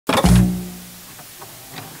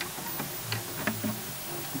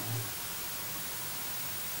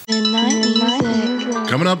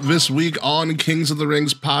Coming up this week on Kings of the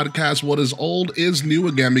Rings podcast, what is old is new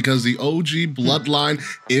again because the OG Bloodline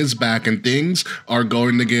is back and things are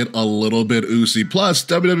going to get a little bit Ucey. Plus,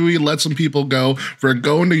 WWE let some people go for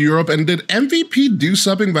going to Europe, and did MVP do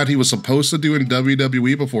something that he was supposed to do in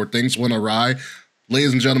WWE before things went awry?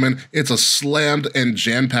 Ladies and gentlemen, it's a slammed and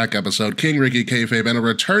jam-packed episode. King Ricky Kayfabe and a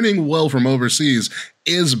returning Will from overseas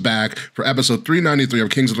is back for episode 393 of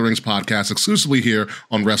Kings of the Rings podcast, exclusively here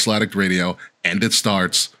on Wrestle Addict Radio, and it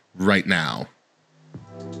starts right now.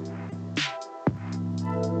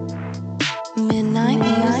 Midnight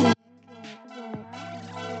music.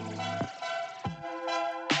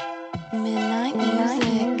 Midnight music.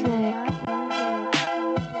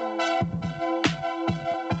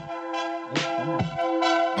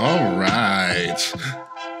 All right.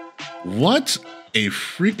 What a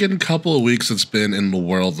freaking couple of weeks it's been in the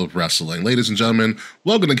world of wrestling. Ladies and gentlemen,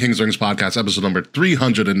 welcome to King's Rings Podcast, episode number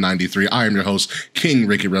 393. I am your host, King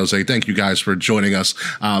Ricky Rose. Thank you guys for joining us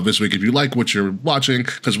this week. If you like what you're watching,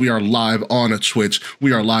 because we are live on Twitch,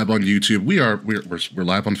 we are live on YouTube, we're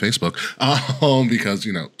live on Facebook, because,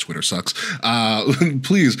 you know, Twitter sucks.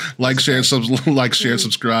 Please share,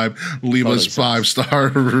 subscribe, leave us 5-star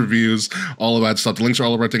reviews, all of that stuff. The links are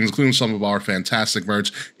all of our things, including some of our fantastic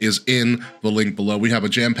merch, is in the link below. We have a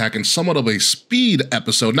jam-pack and somewhat of a speed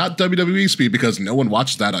episode, not WWE speed, because no one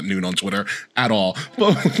watches that at noon on Twitter at all.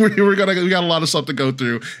 But we got a lot of stuff to go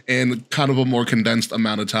through in kind of a more condensed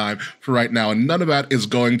amount of time for right now, and none of that is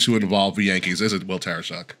going to involve the Yankees, is it, Will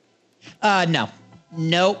Tarashuk?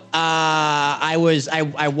 No.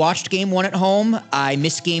 I watched game 1 at home. I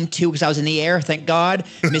missed game 2 because I was in the air, thank God.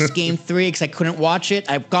 Missed game 3 because I couldn't watch it.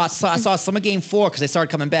 I saw some of game 4 because I started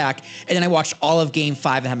coming back, and then I watched all of game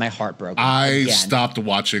 5 and had my heart broken. I stopped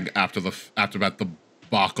watching after that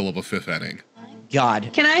debacle of a 5th inning.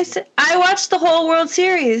 God. I watched the whole World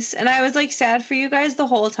Series, and I was like sad for you guys the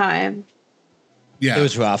whole time. Yeah, it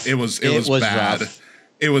was rough. It was bad. Rough.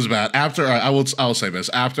 It was bad. After I'll say this.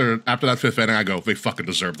 After that 5th inning, I go, they fucking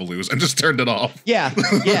deserve to lose, and just turned it off. Yeah,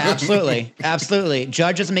 absolutely.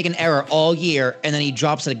 Judge doesn't make an error all year, and then he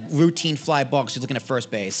drops a routine fly ball because he's looking at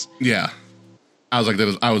first base. Yeah, I was like,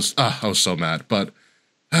 I was so mad, but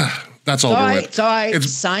that's all. It's all right.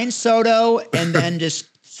 It's sign Soto, and then just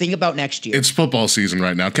think about next year. It's football season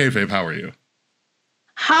right now. Kayfabe, how are you?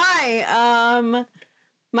 Hi.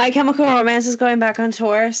 My Chemical Romance is going back on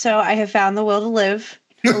tour, so I have found the will to live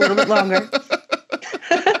a little bit longer.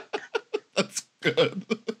 That's good.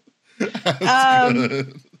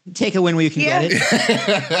 Good. Take a win where you can get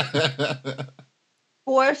it.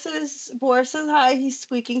 Boris is hi. He's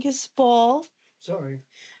squeaking his bowl. Sorry.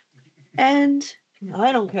 And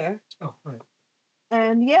I don't care. Oh, right.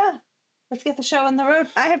 And yeah, let's get the show on the road.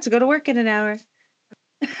 I have to go to work in an hour.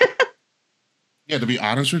 Yeah, to be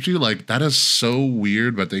honest with you, like, that is so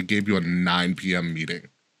weird, but they gave you a 9 p.m. meeting.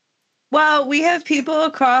 Well, we have people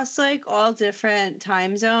across, like, all different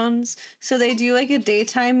time zones. So they do, like, a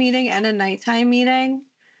daytime meeting and a nighttime meeting,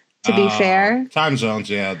 to be fair. Time zones,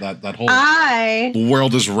 yeah, that whole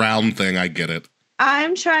world is round thing, I get it.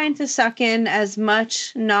 I'm trying to suck in as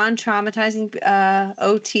much non-traumatizing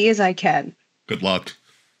OT as I can. Good luck.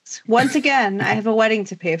 Once again, I have a wedding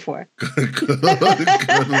to pay for.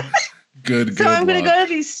 Good. So I'm going to go to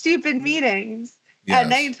these stupid meetings at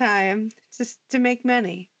nighttime just to make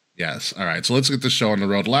money. Yes. All right. So let's get the show on the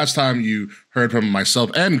road. Last time you heard from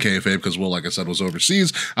myself and Kayfabe, because Will, like I said, was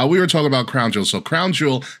overseas, we were talking about Crown Jewel. So Crown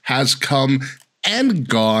Jewel has come and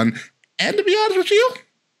gone. And to be honest with you,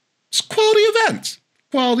 it's quality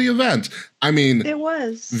event. I mean, it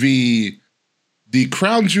was. The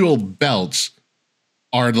Crown Jewel belts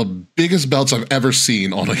are the biggest belts I've ever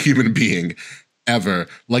seen on a human being. Ever.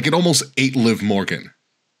 Like, it almost ate Liv Morgan.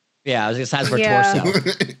 Yeah, I was going to say for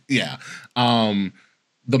torso. Yeah.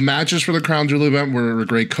 The matches for the Crown Jewel event were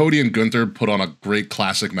great. Cody and Gunther put on a great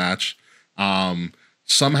classic match.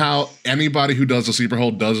 Somehow, anybody who does the sleeper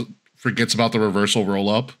hold forgets about the reversal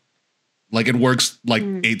roll-up. Like, it works,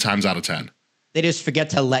 8 times out of 10. They just forget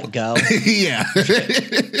to let go. Yeah.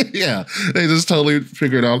 Yeah. They just totally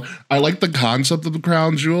figure it out. I like the concept of the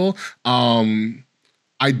Crown Jewel.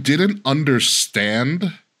 I didn't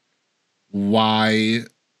understand why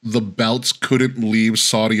the belts couldn't leave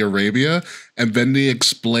Saudi Arabia, and then they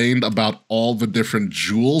explained about all the different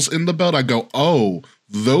jewels in the belt. I go, oh,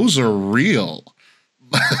 those are real.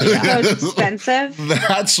 Yeah. So expensive.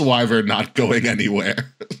 That's why they're not going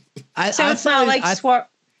anywhere. It's not like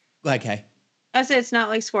Okay. I said it's not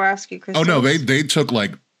like Swarovski crystals. Oh no, they took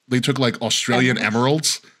like Australian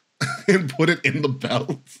emeralds and put it in the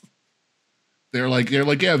belt. They're like,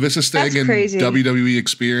 yeah, this is staying That's in crazy. WWE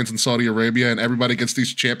experience in Saudi Arabia, and everybody gets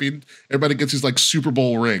these like Super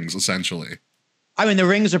Bowl rings, essentially. I mean, the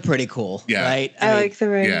rings are pretty cool, Yeah. right? I mean, like the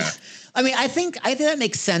rings. Yeah. I mean, I think that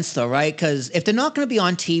makes sense though, right? Because if they're not going to be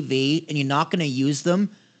on TV and you're not going to use them,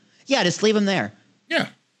 yeah, just leave them there. Yeah.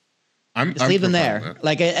 I'm Just leave them fine there. with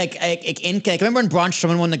Like, remember when Braun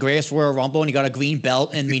Strowman won the Greatest Royal Rumble and he got a green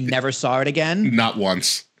belt and we never saw it that. again? Not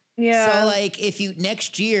once. Yeah. So, like, if you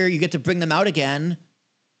next year you get to bring them out again,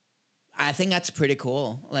 I think that's pretty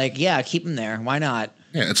cool. Like, yeah, keep them there. Why not?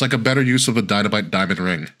 Yeah, it's like a better use of a Dynamite diamond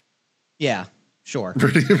ring. Yeah, sure.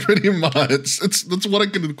 Pretty much. That's what I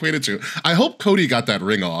can equate it to. I hope Cody got that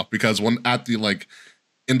ring off because when at the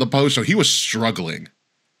in the post show he was struggling.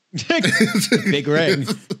 Big ring.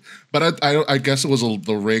 But I guess it was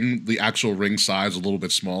the actual ring size, a little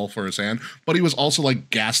bit small for his hand. But he was also like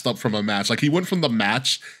gassed up from a match. Like he went from the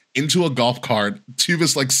match into a golf cart to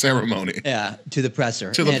this like ceremony. Yeah, to the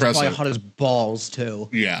presser. To the and presser. It's probably hot as balls too.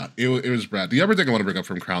 Yeah, it was rad. The other thing I want to bring up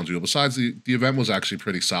from Crown Jewel, besides the event was actually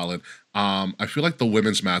pretty solid. I feel like the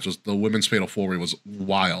women's Fatal 4-Way was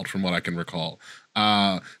wild from what I can recall.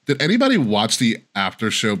 Did anybody watch the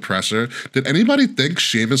after show presser? Did anybody think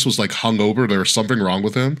Sheamus was like hungover? There was something wrong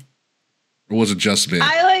with him? Or was it just me?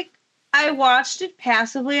 I watched it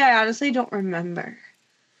passively. I honestly don't remember.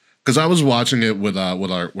 Because I was watching it with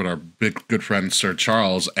our big good friend Sir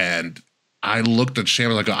Charles, and I looked at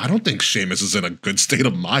Sheamus like, I don't think Sheamus is in a good state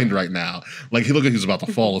of mind right now. Like he looked like he was about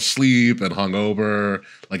to fall asleep and hungover.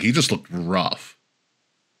 Like he just looked rough.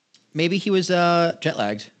 Maybe he was jet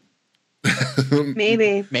lagged.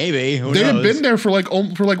 Maybe. Maybe. Who They knows? had been there for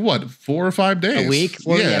what, 4 or 5 days? A week?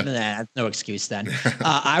 Well, yeah. That's no excuse then.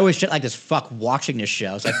 I was jet lagged as fuck watching this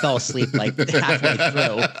show, so I fell asleep like halfway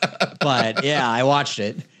through. But yeah, I watched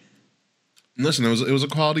it. Listen, it was a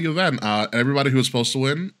quality event. Everybody who was supposed to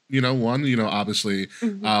win, won. Obviously,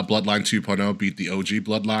 Bloodline 2.0 beat the OG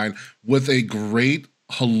Bloodline with a great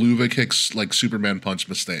haluva kicks like Superman punch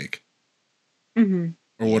mistake, or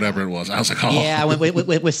whatever it was. I was like, oh Yeah,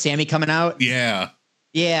 with Sammy coming out. yeah.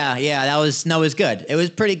 Yeah, that was good. It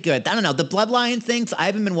was pretty good. I don't know the Bloodline things. I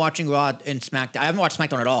haven't been watching Raw and SmackDown. I haven't watched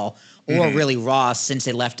SmackDown at all, or really Raw since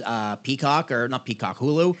they left Peacock or not Peacock,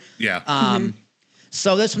 Hulu. Yeah.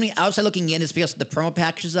 So there's something outside looking in is because of the promo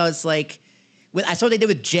packages. I was like, I saw what they did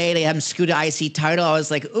with Jay. They had him scoot to IC title. I was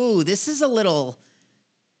like, ooh, this is a little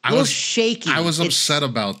shaky. I was upset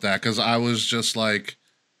about that because I was just like,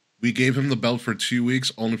 we gave him the belt for 2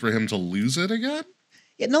 weeks only for him to lose it again.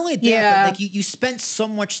 Yeah, not only that, but like you spent so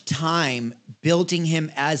much time building him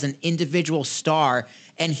as an individual star,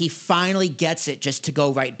 and he finally gets it just to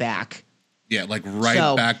go right back. Yeah, like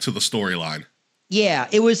back to the storyline. Yeah,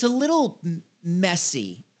 it was a little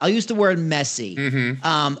messy. I'll use the word messy.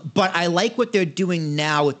 But I like what they're doing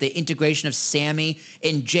now with the integration of Sammy,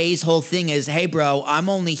 and Jay's whole thing is, hey, bro, I'm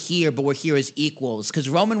only here, but we're here as equals. Because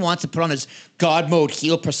Roman wants to put on his God mode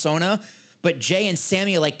heel persona, but Jay and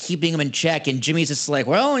Sammy are like keeping him in check, and Jimmy's just like,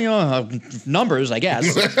 well, numbers, I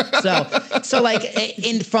guess. so like,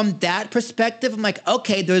 from that perspective, I'm like,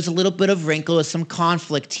 okay, there's a little bit of wrinkle, there's some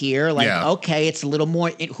conflict here. Like, okay, it's a little more.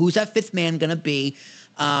 Who's that fifth man gonna be?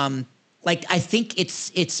 Like, I think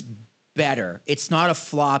it's better. It's not a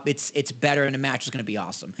flop. It's better, and the match is going to be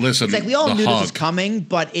awesome. Listen, it's like we all knew hug. this was coming,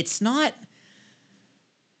 but it's not.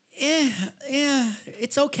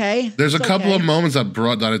 It's okay. There's a couple of moments that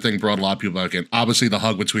I think brought a lot of people back in. Obviously, the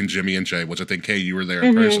hug between Jimmy and Jay, which I think, you were there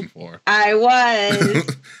in person for. I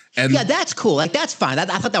was. And yeah, that's cool. Like, that's fine. I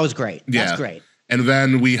thought that was great. That's great. And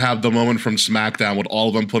then we have the moment from SmackDown with all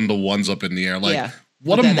of them putting the ones up in the air. Like,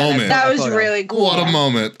 what a moment. That was really cool. What a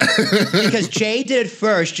moment. Because Jay did it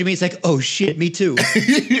first. Jimmy's like, oh shit, me too.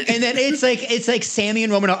 And then it's like Sammy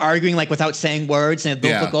and Roman are arguing like without saying words, and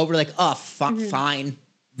they both look over like, oh fuck, fine.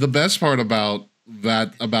 The best part about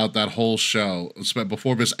that whole show,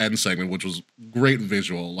 before this end segment, which was great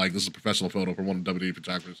visual, like this is a professional photo from one of the WWE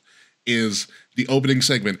photographers, is the opening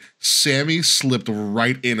segment. Sammy slipped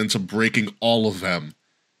right into breaking all of them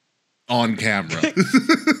on camera.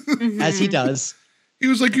 As he does. He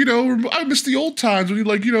was like, I miss the old times when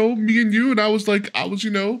me and you, and I was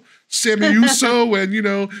Sammy Uso,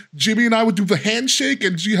 and Jimmy and I would do the handshake,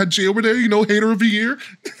 and you had Jay over there, hater of the year.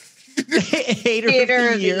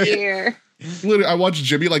 Hater of the year. Literally, I watched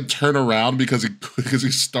Jimmy like turn around because he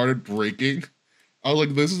started breaking. I was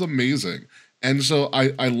like, this is amazing. And so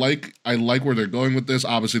I like where they're going with this.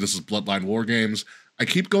 Obviously, this is Bloodline War Games. I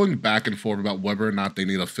keep going back and forth about whether or not they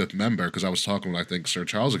need a fifth member, because I was talking with, I think, Sir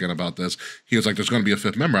Charles again about this. He was like, there's going to be a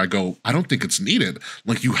fifth member. I go, I don't think it's needed.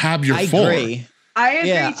 Like, you have your four. Agree. I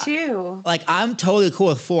agree too. Like, I'm totally cool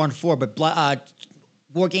with 4 and 4, but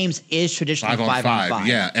War Games is traditionally 5-on-5.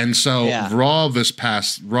 Yeah. And so Yeah.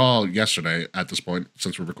 Raw yesterday at this point,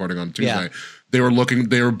 since we're recording on Tuesday, they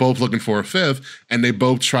were both looking for a fifth, and they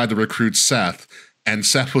both tried to recruit Seth. And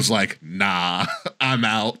Seth was like, nah, I'm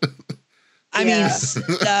out. I mean,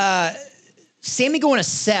 Sammy going to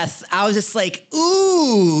Seth, I was just like,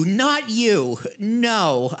 ooh, not you.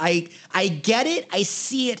 No, I get it. I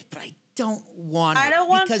see it, but I don't want it. I don't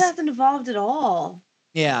want Seth involved at all.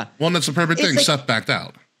 Yeah. Well, that's the perfect thing. Like, Seth backed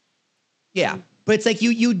out. Yeah. But it's like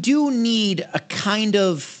you do need a kind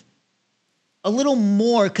of a little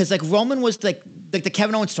more, because like Roman was like the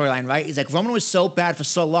Kevin Owens storyline, right? He's like, Roman was so bad for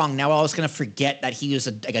so long. Now I was going to forget that he was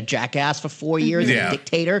a jackass for 4 years, a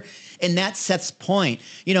dictator. And that's Seth's point.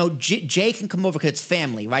 You know, Jay can come over because it's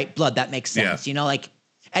family, right? Blood, that makes sense. You know, like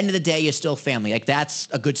end of the day, you're still family. Like that's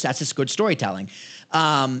just good storytelling.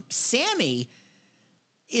 Sammy,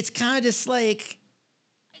 it's kind of just like,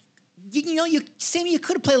 Sammy, you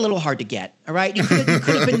could have played a little hard to get, all right? You could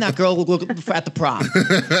have been that girl at the prom.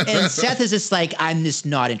 And Seth is just like, I'm just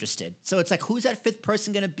not interested. So it's like, who's that fifth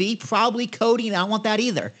person going to be? Probably Cody, and I don't want that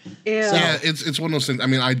either. Yeah, so, yeah, it's one of those things. I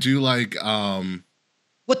mean, I do like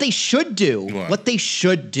what they should do.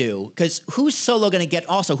 Because who's Solo going to get?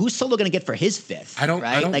 Also, who's Solo going to get for his fifth? I don't know.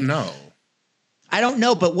 I don't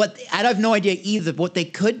know, but I have no idea either. What they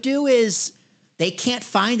could do is, they can't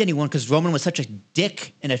find anyone because Roman was such a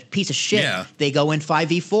dick and a piece of shit. Yeah. They go in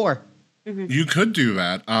 5v4. Mm-hmm. You could do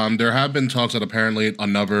that. There have been talks that apparently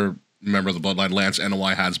another member of the Bloodline, Lance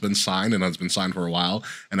NOI, has been signed and has been signed for a while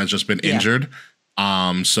and has just been injured.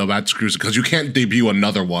 So that screws it, because you can't debut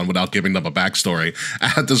another one without giving them a backstory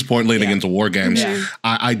at this point leading into War Games. Yeah.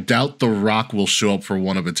 I doubt The Rock will show up for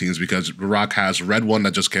one of the teams, because The Rock has Red One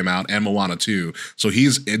that just came out and Moana 2. So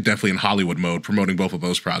he's definitely in Hollywood mode promoting both of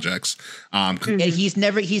those projects. And he's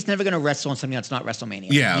never going to wrestle on something that's not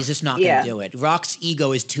WrestleMania. Yeah. He's just not going to do it. Rock's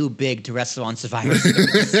ego is too big to wrestle on Survivor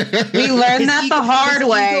Series. We learned that the hard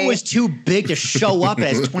way. His ego was too big to show up at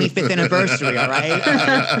his 25th anniversary, all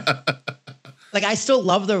right? Like, I still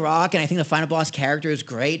love The Rock, and I think the Final Boss character is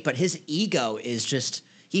great, but his ego is just,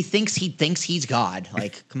 he thinks he's God.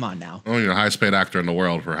 Like, come on now. Oh, you're the highest paid actor in the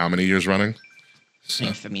world for how many years running? So.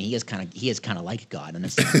 I mean, he is kind of like God in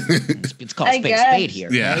this sense. It's called spade here.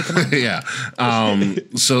 Yeah, right? yeah.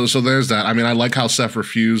 So there's that. I mean, I like how Seth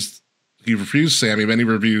refused. He refused Sammy, then he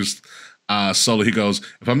refused Solo. He goes,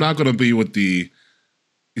 if I'm not going to be with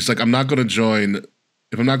he's like, I'm not going to join.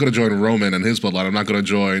 If I'm not going to join Roman and his bloodline, I'm not going to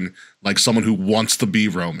join like someone who wants to be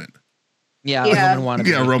Roman. Yeah. Roman wannabe.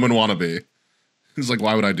 Yeah, Roman wannabe. He's like,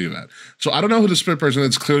 why would I do that? So I don't know who the split person is.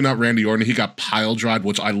 It's clearly not Randy Orton. He got pile drive,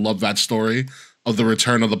 which I love that story of the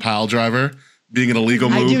return of the pile driver being an illegal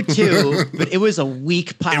move. I do too, but it was a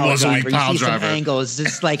weak pile driver. It was a weak pile you see driver. Some angles.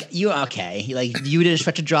 It's like, like you did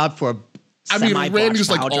such a job for a Randy's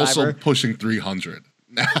like driver. Also pushing 300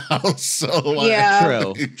 now. So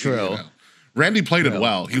True. You know. Randy played it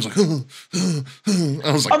well. He was like,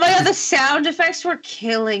 I was like, oh my God, the sound effects were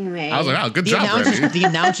killing me. I was like, oh, good job, Randy. The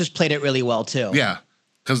announcers played it really well too. Yeah.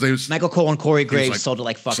 Because they Michael Cole and Corey Graves sold it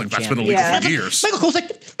like fucking that's been illegal for years. Michael Cole's like,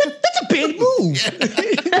 that's a big move.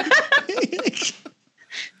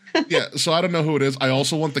 Yeah, so I don't know who it is. I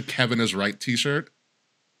also want the Kevin is Right t-shirt.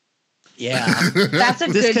 Yeah, that's a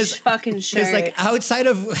good fucking shirt. Because like outside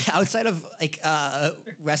of like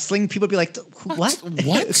wrestling, people would be like, what?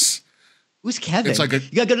 What? Who's Kevin? It's like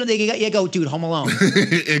you gotta go, dude, Home Alone.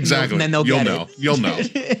 Exactly. And then they'll get it. You'll know.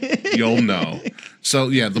 You'll know. So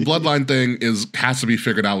yeah, the Bloodline thing has to be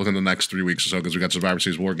figured out within the next 3 weeks or so, because we got Survivor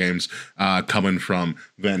Series War Games coming from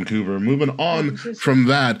Vancouver. Moving on from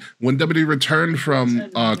that, when WWE returned from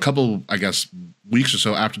a couple, I guess, weeks or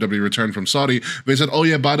so after WWE returned from Saudi, they said, oh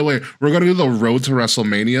yeah, by the way, we're going to do the Road to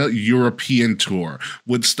WrestleMania European Tour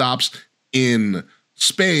with stops in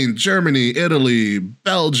Spain, Germany, Italy,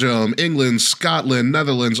 Belgium, England, Scotland,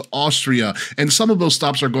 Netherlands, Austria, and some of those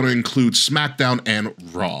stops are going to include SmackDown and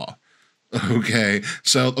Raw. Okay,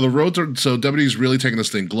 so WWE's really taking this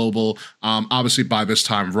thing global. Obviously, by this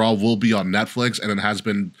time, Raw will be on Netflix, and it has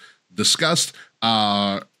been discussed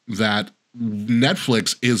that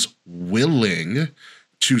Netflix is willing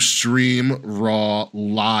to stream Raw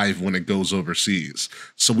live when it goes overseas.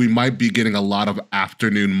 So we might be getting a lot of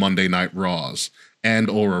afternoon Monday Night Raws and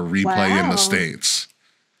or a replay in the States.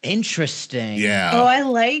 Interesting. Yeah. Oh, I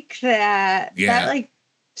like that. Yeah. That like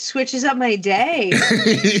switches up my day.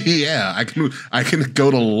 Yeah, I can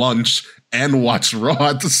go to lunch and watch Raw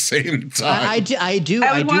at the same time. I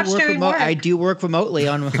do work remotely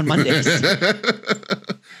on Mondays.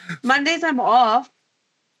 Mondays I'm off.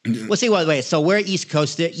 Well, see, wait. So we're East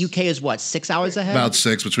Coast. The UK is what, 6 hours ahead? About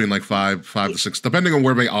 6, between like 5 to 6, depending on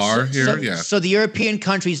where they are here. Yeah. So the European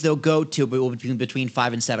countries they'll go to, but will be between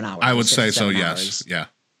 5 and 7 hours. I would say so. 7 Yes. hours. Yeah.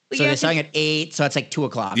 So they're starting at 8, so that's like 2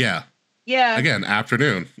 o'clock. Yeah. Yeah. Again,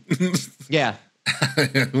 afternoon. Yeah.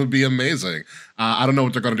 It would be amazing. I don't know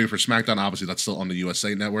what they're going to do for SmackDown. Obviously, that's still on the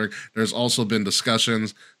USA Network. There's also been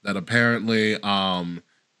discussions that apparently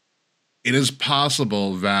it is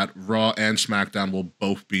possible that Raw and SmackDown will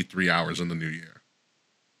both be 3 hours in the new year.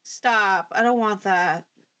 Stop. I don't want that.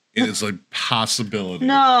 It is a possibility.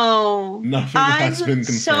 No. Nothing has been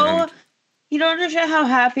confirmed. You don't understand how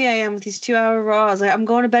happy I am with these 2-hour Raws. Like, I'm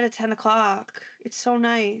going to bed at 10 o'clock. It's so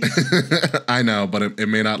nice. I know, but it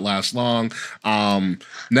may not last long.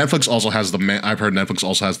 Netflix also has I've heard Netflix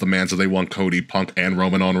also has the so they want Cody, Punk, and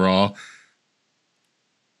Roman on Raw.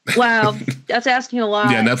 Wow, that's asking a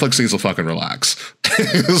lot. Yeah, Netflix needs to fucking relax.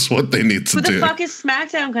 Is what they need to do. Who the fuck is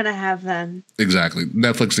SmackDown gonna have then? Exactly.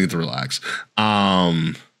 Netflix needs to relax.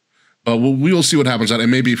 But we will see what happens. It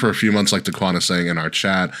may be for a few months, like Daquan is saying in our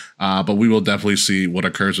chat. But we will definitely see what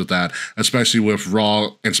occurs with that, especially with Raw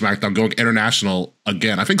and SmackDown going international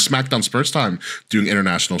again. I think SmackDown's first time doing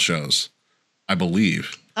international shows, I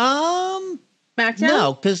believe. SmackDown?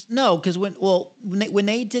 No, because when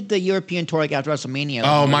they did the European tour like after WrestleMania.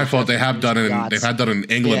 Oh, my fault. They have done it. They've had done it in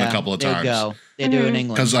England a couple of times. There you go. They do it in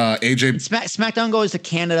England because AJ SmackDown goes to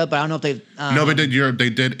Canada, but I don't know if they. No, they did Europe. They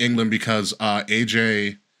did England because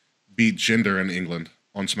AJ beat Jinder in England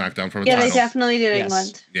on SmackDown for the title. Yeah, they definitely did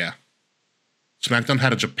England. Yeah. SmackDown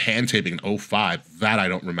had a Japan taping in 2005. That I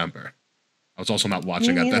don't remember. I was also not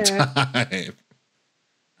watching at that time.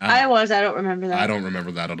 I don't remember that. I don't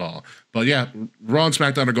remember that at all. But yeah, Raw and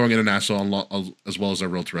SmackDown are going international as well as their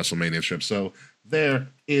Road to WrestleMania trip. So there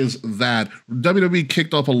is that. WWE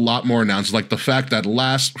kicked off a lot more announcements, like the fact that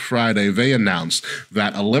last Friday they announced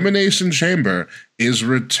that Elimination Chamber is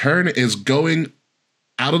going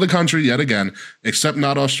out of the country yet again, except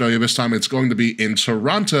not Australia. This time it's going to be in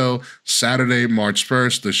Toronto, Saturday, March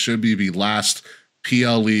 1st. This should be the last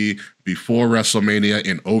PLE before WrestleMania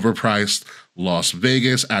in overpriced Las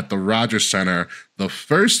Vegas at the Rogers Center. The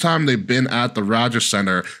first time they've been at the Rogers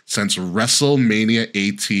Center since WrestleMania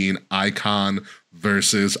 18, Icon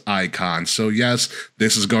versus Icon. So yes,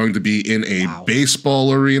 this is going to be in a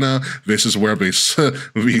baseball arena. This is where the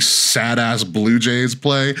sad-ass Blue Jays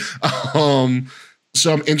play.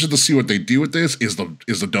 So I'm interested to see what they do with this. Is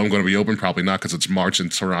the dome going to be open? Probably not, because it's March in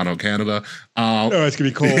Toronto, Canada. It's gonna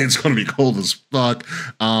be cold. It's going to be cold as fuck.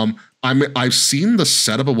 I've seen the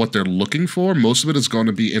setup of what they're looking for. Most of it is going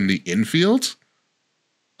to be in the infield.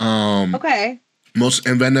 Okay.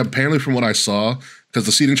 And then apparently from what I saw, because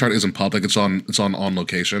the seating chart isn't public, it's on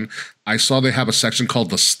location. I saw they have a section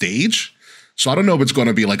called the stage. So I don't know if it's going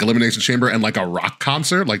to be like Elimination Chamber and like a rock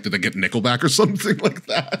concert. Like, did they get Nickelback or something like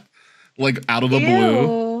that? Like out of the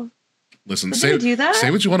blue. Listen, say what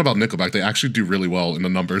you want about Nickelback. They actually do really well in the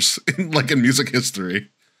numbers, in music history.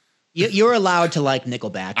 You're allowed to like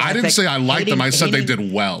Nickelback. I didn't say I liked them. I said they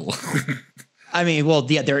did well. I mean, well,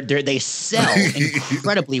 yeah, they sell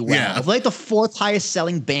incredibly well. Yeah. They're like the 4th highest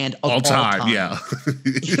selling band of all time. Yeah.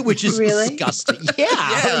 Which is disgusting.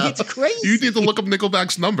 Yeah. It's crazy. You need to look up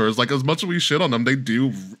Nickelback's numbers. Like, as much as we shit on them,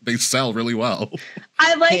 they sell really well.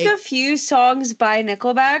 I like a few songs by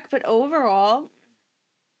Nickelback, but overall,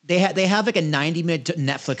 they have like a 90-minute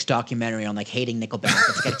Netflix documentary on like hating Nickelback.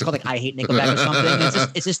 It's called like I Hate Nickelback or something.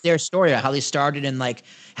 It's just their story about how they started and like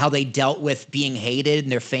how they dealt with being hated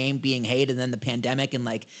and their fame being hated, and then the pandemic, and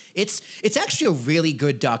like it's actually a really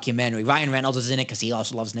good documentary. Ryan Reynolds is in it because he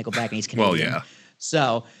also loves Nickelback and he's Canadian. Well, yeah.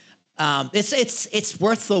 So it's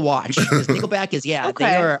worth the watch, because Nickelback is they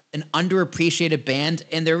are an underappreciated band,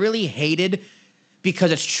 and they're really hated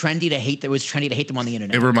because it's trendy to hate. It was trendy to hate them on the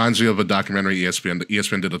internet. It reminds me of a documentary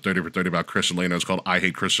ESPN did a 30 for 30 about Christian Laettner. It's called I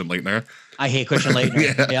Hate Christian Laettner. I Hate Christian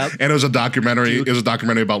Laettner. Yeah. Yep. And it was a documentary. It was a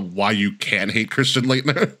documentary about why you can't hate Christian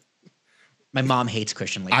Laettner. My mom hates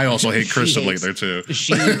Christian Laettner. I also hate Christian Laettner too.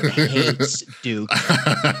 She hates Duke.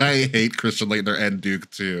 I hate Christian Laettner and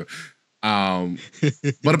Duke too.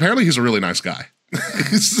 But apparently he's a really nice guy.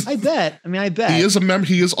 I bet. He is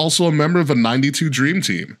He is also a member of the '92 Dream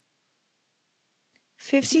Team.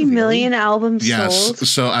 50 million albums sold.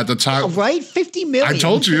 So at the time, right? 50 million. I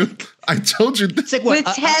told you. It's like what,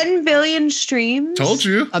 with 10 billion streams. Told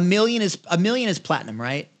you. A million is platinum,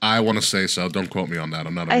 right? I want to say so. Don't quote me on that.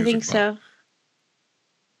 I'm not. I think so.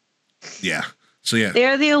 Yeah. So yeah,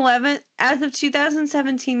 they're the 11th as of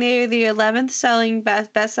 2017. They are the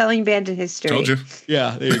 11th best-selling band in history. Told you.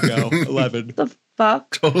 Yeah, there you go. 11. The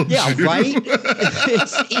fuck? Told yeah, you. Right.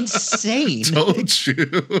 It's insane. Told you.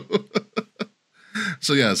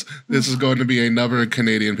 So yes, this is going to be another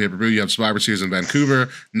Canadian pay-per-view. You have Survivor Series in Vancouver.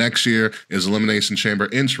 Next year is Elimination Chamber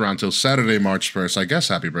in Toronto, Saturday, March 1st. I guess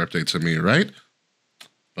happy birthday to me, right?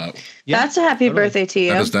 But Yeah, That's a happy totally. birthday to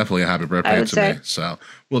you. that is definitely a happy I birthday would to say. me. So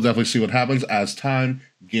we'll definitely see what happens as time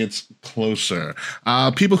gets closer.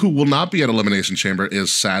 People who will not be at Elimination Chamber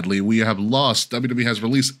is sadly we have lost. WWE has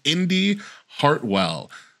released Indy Hartwell.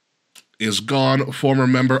 Is gone, former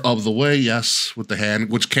member of The Way, yes, with the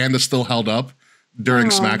hand, which Candace still held up during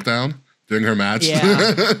SmackDown, during her match. Yeah.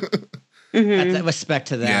 That respect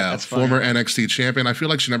to that. Yeah, That's funny. former NXT champion. I feel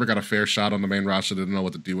like she never got a fair shot on the main roster. Didn't know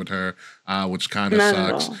what to do with her, which kind of Not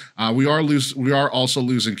at sucks. We are also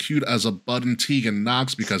losing cute as a button Tegan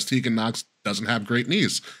Knox because Tegan Knox doesn't have great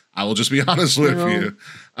knees. I will just be honest with you.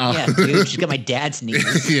 Yeah, dude, she's got my dad's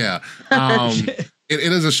knees. Yeah.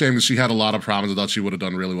 It is a shame that she had a lot of problems. I thought she would have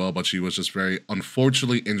done really well, but she was just very,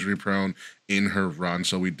 unfortunately, injury prone in her run.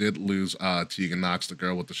 So we did lose Tegan Knox, the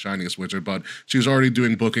girl with the shiniest wizard, but she's already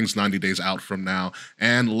doing bookings 90 days out from now.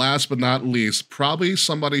 And last but not least, probably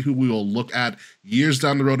somebody who we will look at years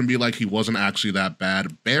down the road and be like, he wasn't actually that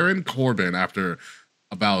bad. Baron Corbin, after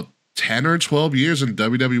about 10 or 12 years in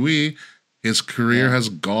WWE, his career has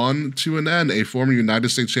gone to an end. A former United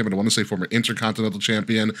States champion, I want to say former Intercontinental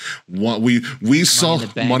champion. We saw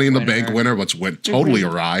Money in the Bank winner, which went totally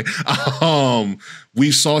awry. We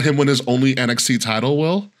saw him win his only NXT title,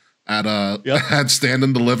 Will, at Stand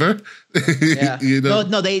and Deliver. Yeah. You know?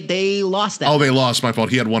 No, they lost that. Oh, they lost. My fault.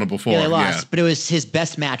 He had won it before. Yeah, they lost, but it was his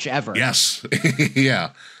best match ever. Yes.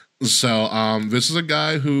 Yeah. So this is a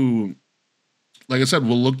guy who, like I said,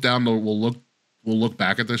 we'll look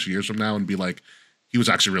back at this years from now and be like, he was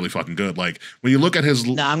actually really fucking good. Like when you look at his,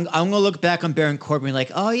 No, I'm gonna look back on Baron Corbin and be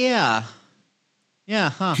like, oh yeah,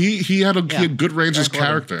 huh? he had good range as Baron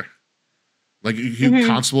Corbin. character. Like he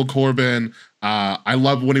Constable Corbin. I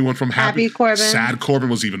love when he went from happy Corbin. Sad Corbin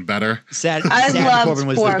was even better. Sad loved Corbin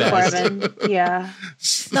was poor the best. Corbin. Yeah.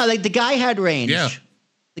 No, like the guy had range. Yeah.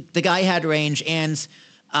 The guy had range, and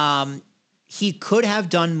he could have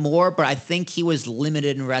done more, but I think he was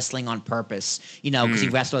limited in wrestling on purpose. You know, because he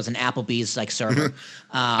wrestled as an Applebee's like server.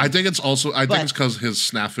 I think it's because his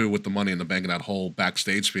snafu with the Money in the Bank and that whole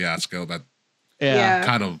backstage fiasco that Yeah.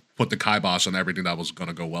 kind of put the kibosh on everything that was going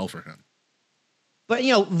to go well for him. But,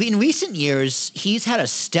 you know, in recent years, he's had a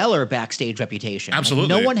stellar backstage reputation.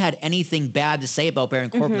 Absolutely. Like, no one had anything bad to say about Baron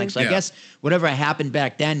Corbin. Like, so I guess whatever happened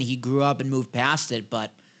back then, he grew up and moved past it.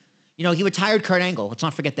 But, you know, he retired Kurt Angle. Let's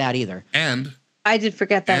not forget that either. And I did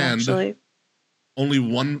forget that, actually. only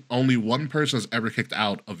one person has ever kicked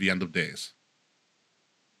out of the End of Days.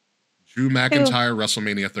 Drew McIntyre,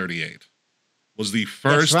 WrestleMania 38. Was the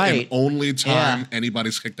first and only time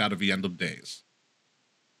anybody's kicked out of the End of Days.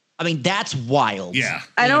 I mean, that's wild. Yeah.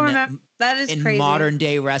 I don't remember. That is in crazy. modern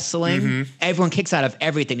day wrestling, everyone kicks out of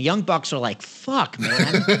everything. The Young Bucks are like, fuck, man.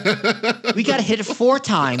 We got to hit it 4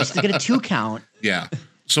 times to get a 2 count. Yeah.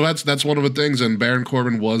 So that's one of the things. And Baron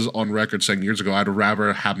Corbin was on record saying years ago, I'd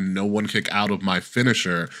rather have no one kick out of my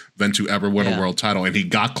finisher than to ever win a world title. And he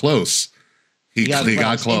got close. He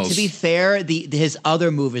got close. And to be fair, his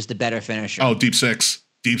other move is the better finisher. Oh, Deep Six.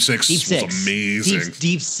 Deep Six was amazing.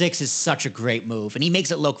 Deep Six is such a great move, and he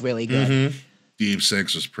makes it look really good. Deep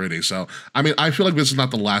Six was pretty. So, I mean, I feel like this is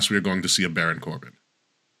not the last we are going to see of Baron Corbin.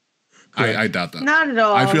 I doubt that. Not at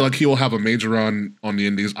all. I feel like he will have a major run on the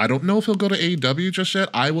Indies. I don't know if he'll go to AEW just yet.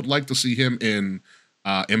 I would like to see him in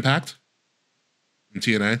Impact, in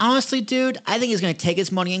TNA. Honestly, dude, I think he's going to take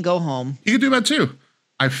his money and go home. He could do that too.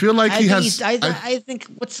 I feel like I think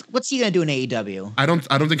what's he going to do in AEW? I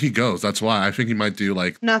don't think he goes. That's why I think he might do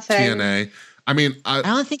like nothing. TNA. I mean, I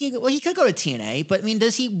don't think he could go to TNA, but I mean,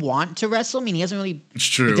 does he want to wrestle? I mean, he hasn't really. It's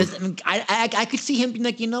true. I could see him being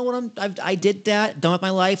like, you know what, I did that, done with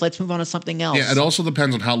my life. Let's move on to something else. Yeah, it also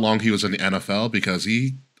depends on how long he was in the NFL because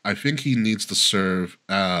I think he needs to serve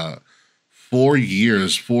 4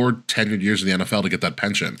 tenured years in the NFL to get that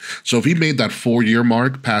pension. So if he made that 4-year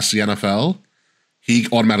mark past the NFL, he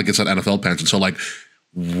automatically gets that NFL pension. So like,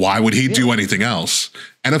 why would he do anything else?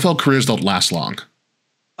 NFL careers don't last long.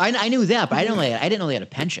 I knew that, but I didn't know they had a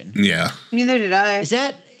pension. Yeah. Neither did I.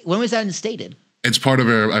 When was that instated? It's part of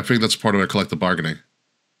I think that's part of their collective bargaining.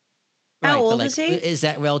 How old is he? Is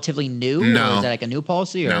that relatively new? No. Or is that like a new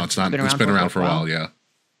policy? Or No, it's not. It's been around for a while. Yeah.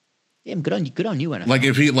 Damn, good on you, NFL. Like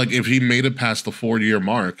if he made it past the 4-year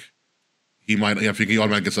mark, he might. I think he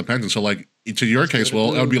automatically gets a pension. So like to your case,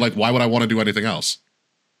 Will, it would be like, why would I want to do anything else?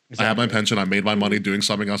 Exactly. I have my pension. I made my money doing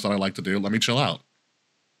something else that I like to do. Let me chill out.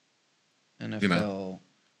 NFL. You know,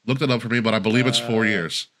 looked it up for me, but I believe it's 4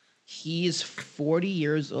 years. He's 40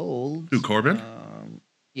 years old. Who, Corbin?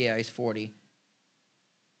 Yeah, he's 40.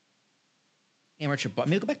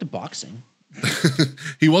 Maybe go back to boxing.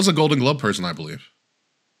 He was a Golden Glove person, I believe.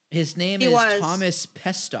 His name He is was. Thomas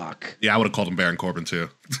Pestock. Yeah, I would have called him Baron Corbin too.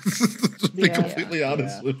 To be Yeah. completely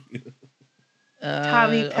honest with you.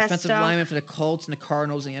 Tommy Offensive Pestock. lineman for the Colts and the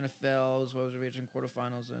Cardinals and the NFL, as well as the region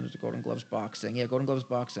quarterfinals and the Golden Gloves boxing. Yeah, Golden Gloves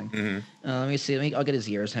boxing. Let me see. I'll get his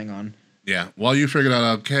years. Hang on. Yeah, while you figure that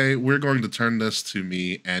out, okay, we're going to turn this to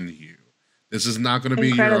me and you. This is not going to be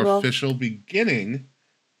your Incredible. official beginning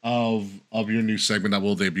of your new segment that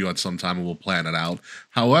will debut at some time, and we'll plan it out.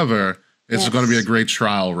 However, this is going to be a great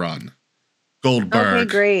trial run. Goldberg. Okay,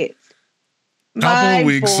 great. Couple My of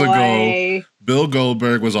weeks boy. ago, Bill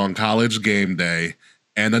Goldberg was on College Game Day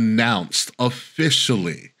and announced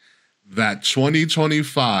officially that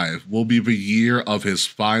 2025 will be the year of his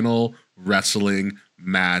final wrestling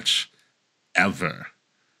match ever.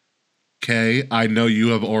 Okay, I know you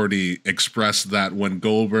have already expressed that when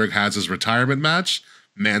Goldberg has his retirement match,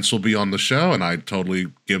 Mance will be on the show, and I totally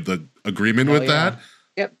give the agreement with that.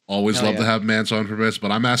 Yep. Always Hell love to yeah. have Mance on for this,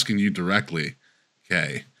 but I'm asking you directly,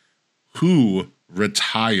 okay, who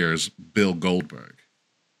retires Bill Goldberg?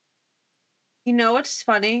 You know what's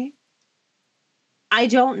funny? I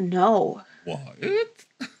don't know. What?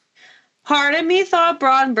 Part of me thought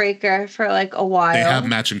Braun Breaker for like a while. They have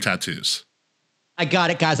matching tattoos. I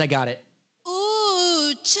got it, guys. I got it.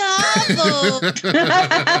 Ooh, Chavo.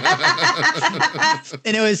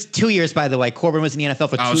 And it was 2 years, by the way. Corbin was in the NFL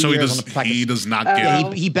for 2 Oh, so years on the practice. he does not Oh.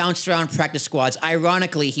 get He bounced around practice squads.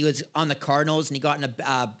 Ironically, he was on the Cardinals and he got in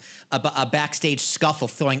a backstage scuffle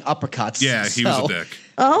throwing uppercuts. Yeah, he was a dick.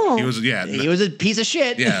 Oh. He was He was a piece of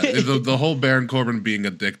shit. yeah. The whole Baron Corbin being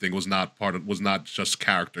a dick thing was not just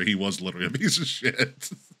character. He was literally a piece of shit.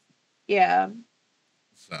 Yeah.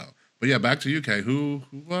 So, but yeah, back to you, Kay. Who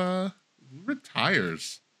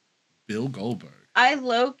retires Bill Goldberg? I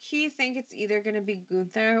low-key think it's either going to be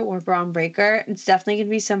Gunther or Braun Breaker. It's definitely going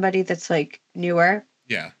to be somebody that's like newer.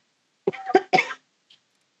 Yeah.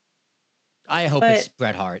 I hope But- it's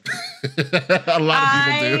Bret Hart. A lot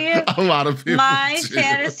of people do. A lot of people My do.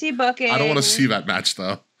 fantasy booking. I don't want to see that match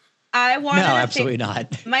though. I No, want to absolutely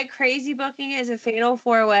not. My crazy booking is a fatal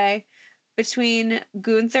four-way between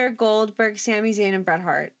Gunther, Goldberg, Sami Zayn, and Bret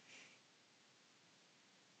Hart.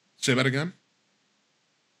 Say that again.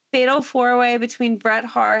 Fatal four-way between Bret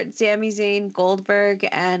Hart, Sami Zayn, Goldberg,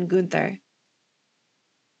 and Gunther.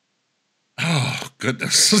 Oh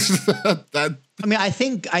goodness. that I mean, I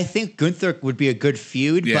think Gunther would be a good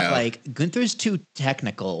feud, Yeah. but like Gunther's too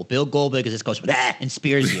technical. Bill Goldberg just goes "Ah," and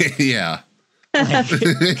spears you. yeah.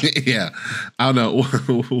 Like, Yeah. I don't know.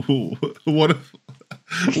 What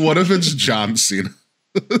if it's John Cena?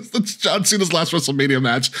 It's John Cena's last WrestleMania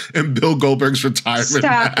match and Bill Goldberg's retirement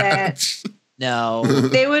Stop match. no.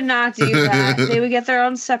 They would not do that. They would get their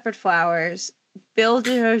own separate flowers. Bill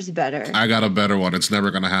deserves better. I got a better one. It's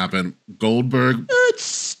never gonna happen. Goldberg. It's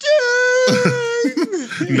Sting!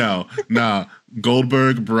 No.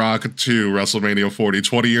 Goldberg, Brock 2, WrestleMania 40,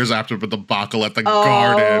 20 years after the debacle at the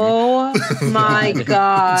Garden. Oh my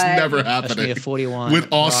god! It's never happening. WrestleMania 41. With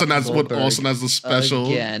Austin Brock as Goldberg the special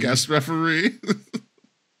again. guest referee.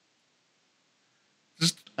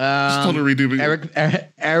 just totally redo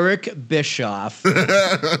it. Eric Bischoff.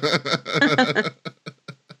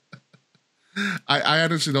 I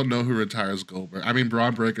honestly don't know who retires Goldberg. I mean,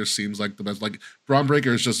 Braun Breaker seems like the best. Like Braun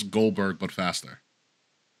Breaker is just Goldberg but faster.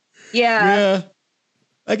 Yeah.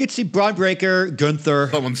 I could see Braun Breaker, Gunther.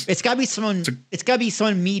 Someone's- It's gotta be someone. It's gotta be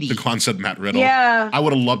someone meaty. Daquan said Matt Riddle. Yeah. I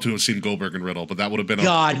would have loved to have seen Goldberg and Riddle, but that would have been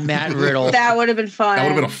God, Matt Riddle. That would have been fun. that would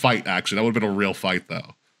have been a fight. Actually, that would have been a real fight,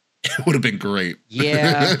 though. It would have been great.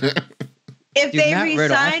 Yeah. if Dude, they Matt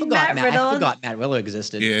Riddle. I re-signed forgot Matt Riddle. I forgot Matt Riddle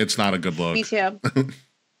existed. Yeah, it's not a good look. Me too.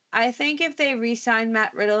 I think if they re-sign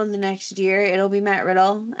Matt Riddle in the next year, it'll be Matt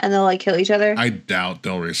Riddle, and they'll like kill each other. I doubt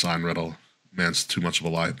they'll re-sign Riddle. Man's too much of a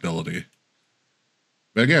liability.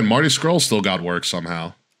 But again, Marty Scurll still got work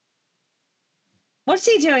somehow. What's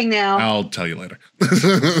he doing now? I'll tell you later.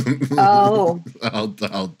 Oh. I'll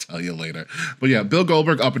tell you later. But yeah, Bill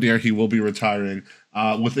Goldberg up in the air. He will be retiring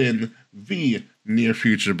within the near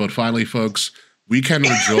future. But finally, folks, we can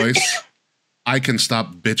rejoice. I can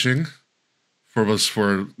stop bitching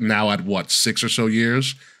for now at what, 6 or so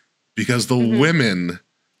years? Because the women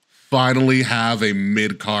finally have a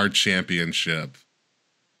mid-card championship.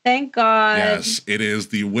 Thank God. Yes, it is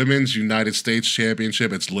the Women's United States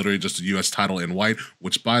Championship. It's literally just a U.S. title in white,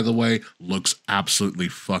 which, by the way, looks absolutely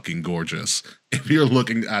fucking gorgeous. If you're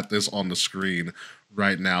looking at this on the screen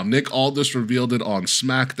right now, Nick Aldis revealed it on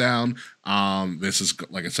SmackDown. This is,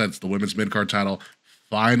 like I said, it's the women's mid-card title.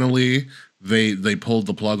 Finally, they pulled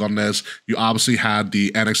the plug on this. You obviously had the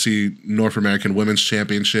NXT North American Women's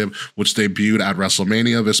Championship, which debuted at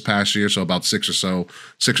WrestleMania this past year. So about 6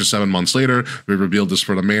 or 7 months later, we revealed this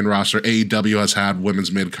for the main roster. AEW has had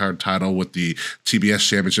women's mid-card title with the TBS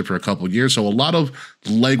Championship for a couple of years. So a lot of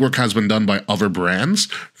legwork has been done by other brands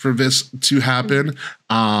for this to happen.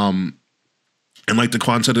 And like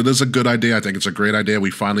Daquan said, it is a good idea. I think it's a great idea. We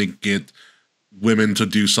finally get women to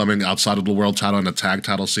do something outside of the world title and the tag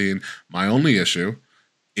title scene. My only issue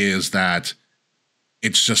is that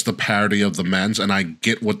it's just the parody of the men's, and I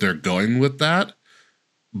get what they're going with that,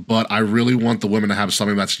 but I really want the women to have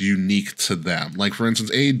something that's unique to them. Like, for instance,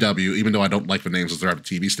 AEW, even though I don't like the names as they're at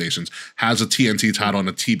TV stations, has a TNT title and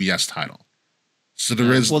a TBS title. So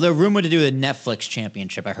there is. Well, they're rumored to do the Netflix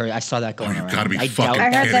championship. I saw that going around. You gotta be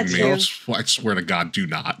fucking kidding me. I swear to God, do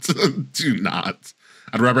not. Do not.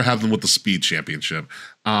 I'd rather have them with the Speed Championship.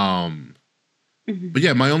 But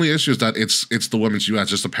yeah, my only issue is that it's the women's US,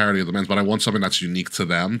 just a parody of the men's, but I want something that's unique to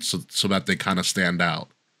them so that they kind of stand out.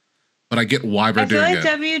 But I get why they're doing it.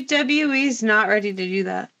 I feel like WWE's not ready to do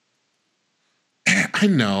that. I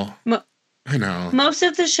know. I know. Most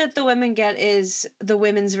of the shit the women get is the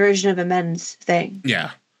women's version of a men's thing.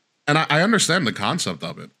 Yeah. And I understand the concept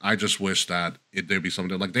of it. I just wish that there'd be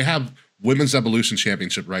something like they have Women's Evolution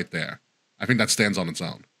Championship right there. I think that stands on its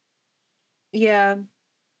own. Yeah.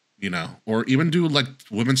 You know, or even do like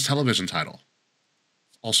women's television title.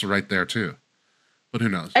 Also right there too. But who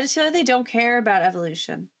knows? I just feel like they don't care about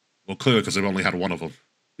Evolution. Well, clearly because they've only had one of them.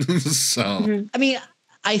 So. I mean,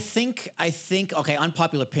 I think, okay,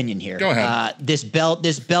 unpopular opinion here. Go ahead. This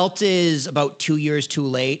belt is about 2 years too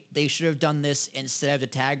late. They should have done this instead of the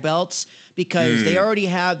tag belts because they already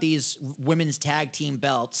have these women's tag team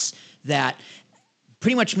belts that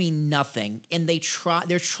pretty much mean nothing. And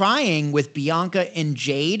they're trying with Bianca and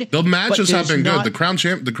Jade. The matches have been good. The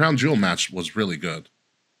Crown Jewel match was really good.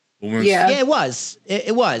 Yeah, it was.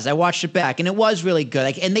 It was. I watched it back and it was really good.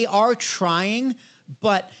 Like, and they are trying.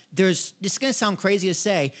 But this is going to sound crazy to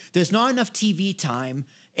say, there's not enough TV time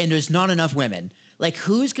and there's not enough women. Like,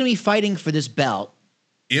 who's going to be fighting for this belt?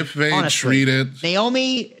 If they treat it.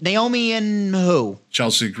 Naomi and who?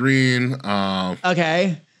 Chelsea Green.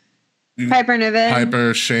 Okay. Piper Niven.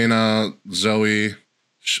 Piper, Shayna, Zoe.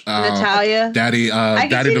 Natalia. Daddy I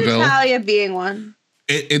can see DeVille. Natalia being one.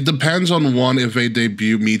 It depends on one. If they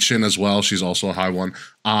debut Michin as well, she's also a high one.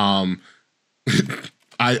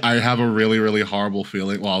 I have a really, really horrible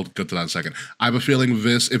feeling. Well, I'll get to that in a second. I have a feeling if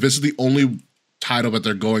this is the only title that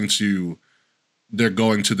they're going to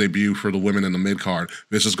debut for the women in the mid card,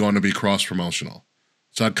 this is going to be cross promotional.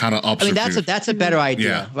 So that kind of ups. I mean, that's a better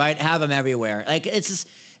idea, right? Have them everywhere. Like it's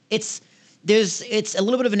a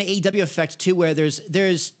little bit of an AEW effect too, where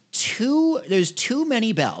there's too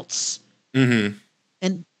many belts, and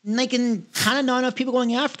they can kind of not enough people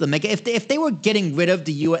going after them. Like if they were getting rid of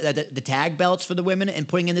the tag belts for the women and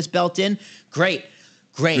putting in this belt in, great,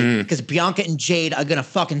 because Bianca and Jade are gonna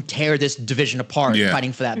fucking tear this division apart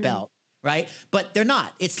fighting for that belt, right? But they're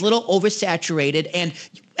not. It's a little oversaturated, and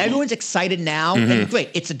everyone's excited now. And great,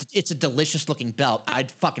 it's a delicious looking belt. I'd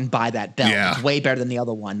fucking buy that belt. Yeah. It's way better than the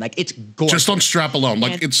other one. Like it's gorgeous. Just on strap alone,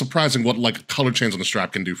 like it's surprising what like color change on the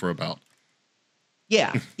strap can do for a belt.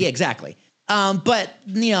 Yeah, exactly. But,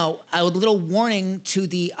 you know, a little warning to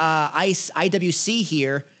the IWC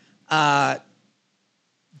here.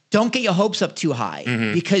 Don't get your hopes up too high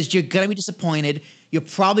because you're going to be disappointed. You're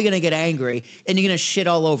probably going to get angry and you're going to shit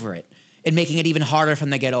all over it and making it even harder for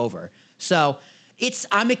them to get over. So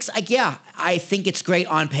I think it's great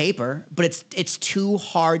on paper, but it's too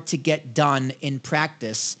hard to get done in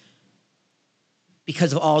practice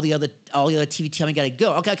because of all the other TV time we got to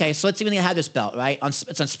go. Okay. So let's see when they have this belt, right?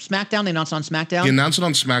 It's on SmackDown. They announced it on SmackDown. They announced it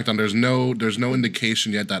on SmackDown. There's no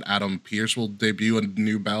indication yet that Adam Pearce will debut a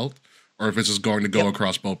new belt, or if this is going to go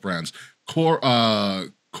across both brands.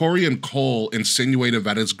 Corey and Cole insinuated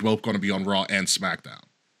that it's both going to be on Raw and SmackDown.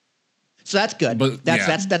 So that's good. But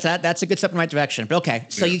that's a good step in the right direction. But okay,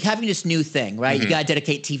 so you're having this new thing, right? You got to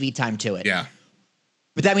dedicate TV time to it. Yeah.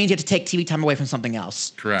 But that means you have to take TV time away from something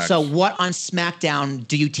else. Correct. So what on SmackDown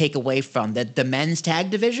do you take away from the men's tag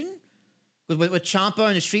division with Ciampa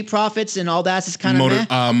and the Street Profits and all that? Is kind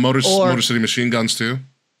of Motor City Machine Guns too.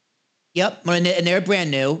 Yep, and they're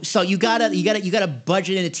brand new. So you gotta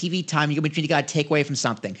budget in the TV time. You gotta take away from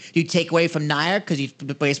something. You take away from Nia because you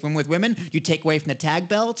replace women with women. You take away from the tag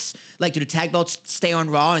belts. Like, do the tag belts stay on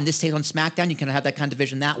Raw and this stays on SmackDown? You can have that kind of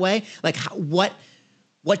division that way. Like,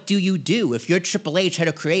 what do you do if you're Triple H, head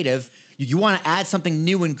of creative? You want to add something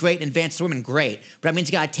new and great and advance women, great. But that means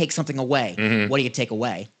you got to take something away. What do you take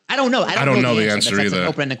away? I don't know. I don't know the answer That's either. An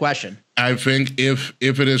open-ended question. I think if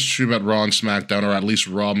it is true that Raw and SmackDown, or at least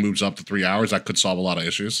Raw moves up to 3 hours, that could solve a lot of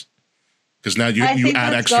issues. Because now you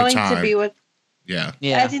add extra time. Yeah.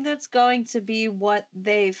 I think that's going to be what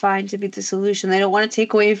they find to be the solution. They don't want to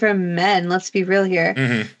take away from men. Let's be real here.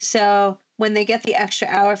 Mm-hmm. So when they get the extra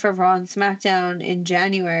hour for Raw and SmackDown in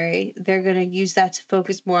January, they're going to use that to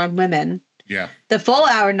focus more on women. Yeah. The full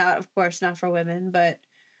hour, not for women, but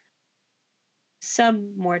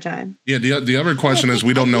some more time. Yeah. The other question is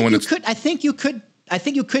we don't know when it's. I think you could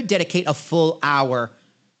dedicate a full hour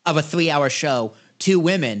of a 3-hour show to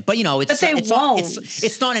women, but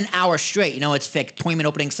it's not an hour straight. It's like 20-minute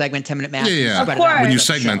opening segment, 10-minute match. Yeah. Of course. When you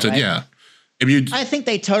segment it, right? Yeah. I think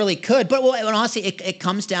they totally could, but honestly, it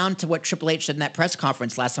comes down to what Triple H said in that press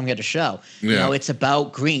conference last time we had a show. Yeah. It's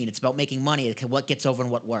about green. It's about making money. What gets over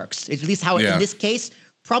and what works. At least how in this case,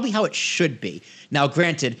 probably how it should be. Now,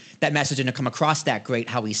 granted, that message didn't come across that great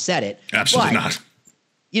how he said it. Absolutely not.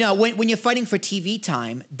 When you're fighting for TV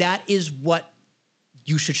time, that is what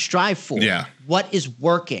you should strive for. Yeah. What is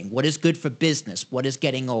working? What is good for business? What is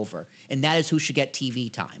getting over? And that is who should get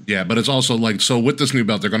TV time. Yeah, but it's also so with this new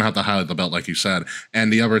belt, they're going to have to highlight the belt, like you said.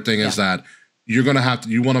 And the other thing is that you're going to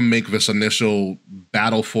you want to make this initial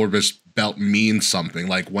battle for this belt mean something.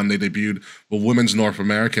 Like when they debuted the Women's North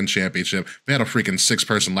American Championship, they had a freaking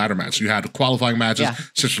 6-person ladder match. You had qualifying matches,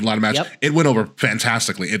 6-person ladder match. Yep. It went over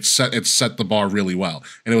fantastically. It set the bar really well,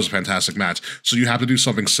 and it was a fantastic match. So you have to do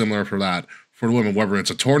something similar for that. For the women, whether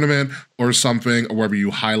it's a tournament or something, or whether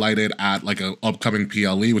you highlight it at like an upcoming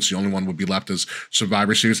PLE, which the only one would be left is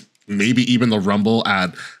Survivor Series, maybe even the Rumble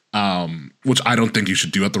at, which I don't think you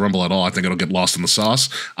should do at the Rumble at all. I think it'll get lost in the sauce.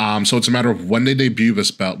 So it's a matter of when they debut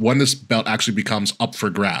this belt, when this belt actually becomes up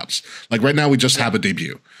for grabs. Like right now, we just have a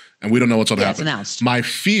debut. And we don't know what's going to happen. It's announced. My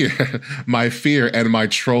fear, and my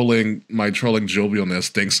trolling jovialness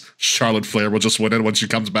thinks Charlotte Flair will just win it when she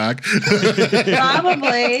comes back.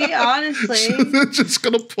 Probably, honestly. They're just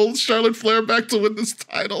gonna pull Charlotte Flair back to win this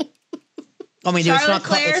title. I mean, it's not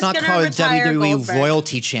called WWE Goldberg.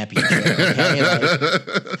 Royalty Championship. Okay?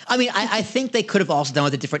 I think they could have also done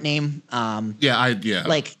with a different name.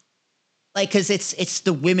 Because it's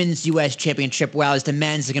the women's U.S. Championship, whereas the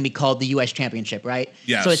men's are going to be called the U.S. Championship, right?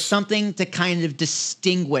 Yes. So it's something to kind of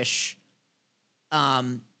distinguish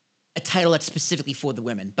a title that's specifically for the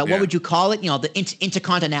women. But what would you call it? The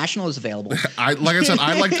Intercontinental is available. I like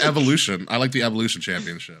Evolution. I like the Evolution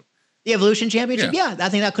Championship. The Evolution Championship? Yeah, I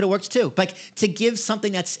think that could have worked too. Like to give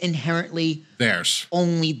something that's inherently theirs,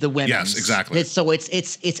 only the women's. Yes, exactly. So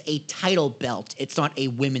it's a title belt. It's not a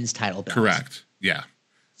women's title belt. Correct. Yeah.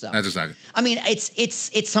 So, that's exactly. I mean,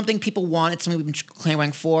 it's something people want. It's something we've been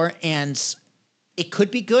clamoring for, and it could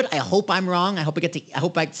be good. I hope I'm wrong. I hope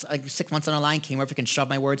like 6 months on the line, King Murphy can shove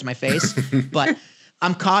my words in my face. But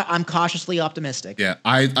I'm cautiously optimistic. Yeah,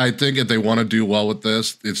 I think if they want to do well with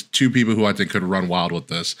this, it's 2 people who I think could run wild with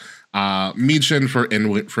this. Michin for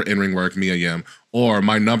in-ring work, Mia Yim, or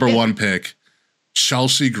my number one pick,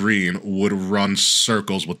 Chelsea Green would run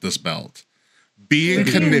circles with this belt. Being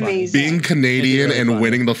Canadian and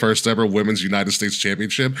winning the first ever Women's United States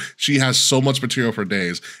Championship, she has so much material for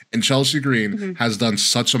days. And Chelsea Green has done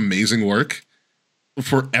such amazing work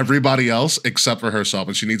for everybody else except for herself,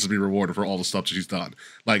 and she needs to be rewarded for all the stuff that she's done.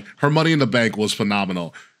 Like, her Money in the Bank was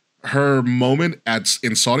phenomenal. Her moment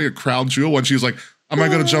in Saudi, a crown jewel, when she's like, am I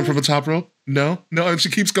going to jump from the top rope? No. And she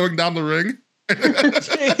keeps going down the ring.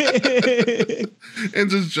 And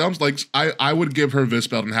just jumps. Like, I would give her this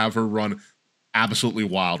belt and have her run absolutely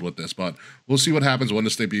wild with this, but we'll see what happens when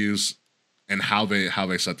this debuts and how they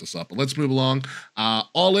set this up. But let's move along.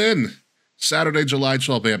 All In, Saturday, July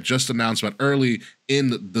 12th. They have just announced that early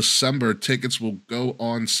in December, tickets will go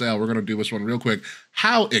on sale. We're going to do this one real quick.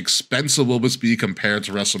 How expensive will this be compared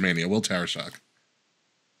to WrestleMania? Will Tarashak?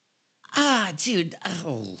 Dude.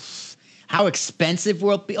 Oh. How expensive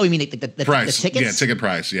will it be? Oh, you mean the price? The tickets? Yeah, ticket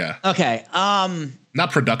price, yeah. Okay. Not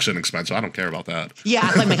production expensive. I don't care about that. Yeah,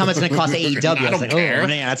 it's like how much it's going to cost AEW. I don't care. Oh,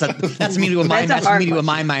 man, that's immediately where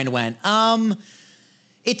my mind went.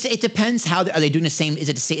 It depends how are they doing the same? Is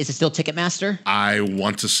it still Ticketmaster? I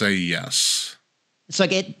want to say yes. So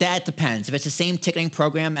that depends. If it's the same ticketing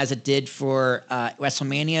program as it did for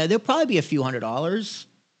WrestleMania, there'll probably be a few $100s.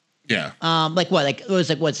 Yeah. Like what? Like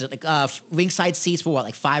what's it like? Ringside seats for what?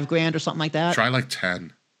 Like $5,000 or something like that. Try like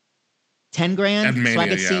 10. 10 grand. At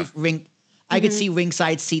Mania, so I could see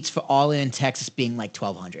ringside seats for All In Texas being like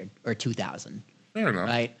 $1,200 or $2,000. Fair enough.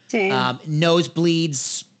 Right.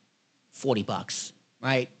 Nosebleeds, $40.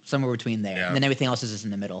 Right, somewhere between there, and then everything else is just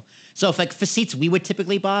in the middle. So if like for seats we would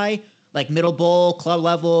typically buy, like middle bowl, club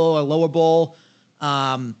level, or lower bowl,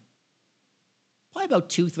 Probably about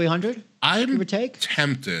 200-300, give I'm or take.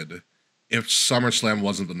 tempted if SummerSlam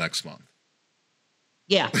wasn't the next month.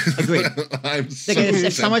 Yeah, agreed. I'm Like, so if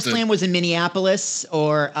tempted. SummerSlam was in Minneapolis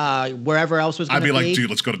or wherever else was going I'd to be like, dude,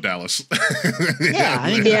 let's go to Dallas. yeah,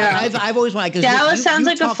 I mean, Yeah. I've always wanted. 'cause Dallas you sounds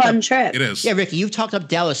like a talked fun up- trip. It is. Yeah, Ricky, you've talked up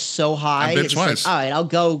Dallas so high. I've been it's twice. Like, all right, I'll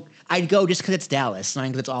go. I'd go just because it's Dallas, not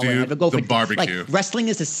because it's all. Dude, I'd go the for barbecue. Like, wrestling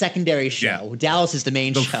is a secondary show. Yeah. Dallas is the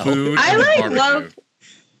main The show. food I and the like barbecue. love.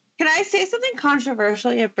 Can I say something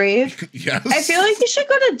controversial yet brave? Yes. I feel like you should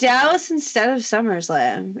go to Dallas instead of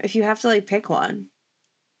SummerSlam if you have to like pick one.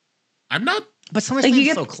 I'm not. But SummerSlam's Like, you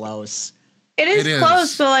get- so close. It is It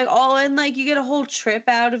close, is. but like all in, like you get a whole trip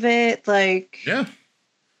out of it. Like, Yeah.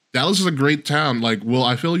 Dallas is a great town. Like, well,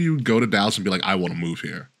 I feel you'd go to Dallas and be like, I want to move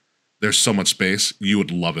here. There's so much space. You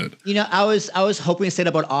would love it. You know, I was hoping to say that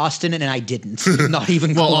about Austin, and I didn't. Not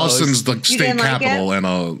even Well, close. Austin's the state didn't like capital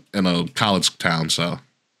and a college town, so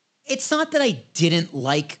It's not that I didn't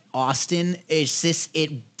like Austin. It's just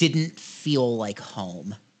it didn't feel like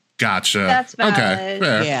home. gotcha. That's Okay, valid.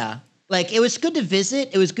 fair. Yeah. Like, it was good to visit.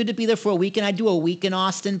 It was good to be there for a weekend. I'd do a week in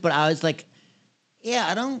Austin, but I was like, yeah,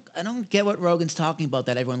 I don't get what Rogan's talking about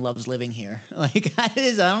that everyone loves living here. Like,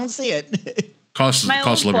 I don't see it. Cost my of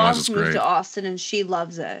old living wise boss is moved great. to Austin and she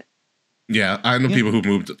loves it. Yeah, I know Yeah. people who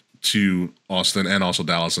moved to Austin and also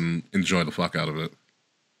Dallas and enjoy the fuck out of it.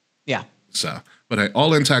 Yeah. So, but hey,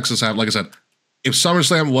 all in Texas have, like I said, if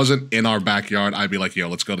SummerSlam wasn't in our backyard, I'd be like, yo,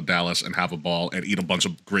 let's go to Dallas and have a ball and eat a bunch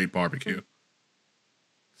of great barbecue.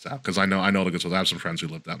 So, because I know the good ones. I have some friends who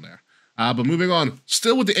live down there. But moving on,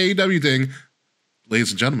 still with the AEW thing,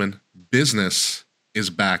 ladies and gentlemen, business is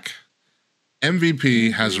back.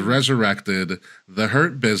 MVP has resurrected the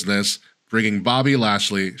Hurt Business, bringing Bobby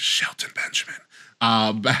Lashley, Shelton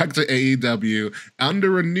Benjamin, back to AEW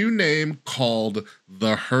under a new name called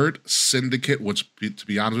the Hurt Syndicate, which, to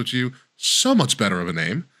be honest with you, so much better of a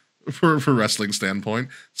name for wrestling standpoint.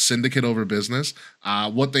 Syndicate over business.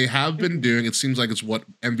 What they have been doing, it seems like it's what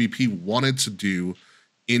MVP wanted to do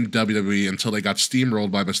in WWE until they got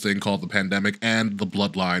steamrolled by this thing called the pandemic and the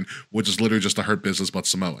Bloodline, which is literally just a Hurt Business but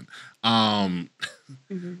Samoan.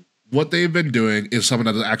 What they've been doing is something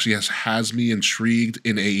that actually has me intrigued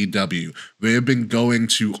in AEW. They have been going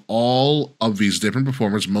to all of these different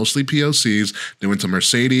performers, mostly POCs. They went to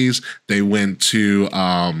Mercedes. They went to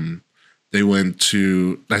I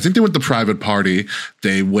think they went to Private Party.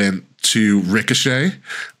 They went to Ricochet.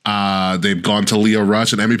 They've gone to Leo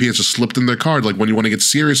Rush, and MVP has just slipped in their card. Like, when you want to get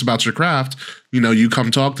serious about your craft, you come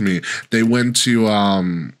talk to me. They went to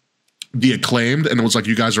The Acclaimed, and it was like,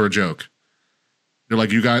 you guys are a joke. They're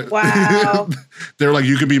like, you guys. Wow. They're like,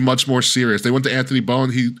 you can be much more serious. They went to Anthony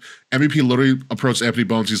Bones. MVP literally approached Anthony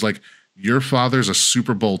Bones. He's like, your father's a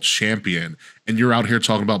Super Bowl champion, and you're out here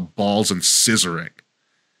talking about balls and scissoring.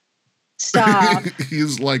 Stop.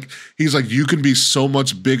 he's like, you can be so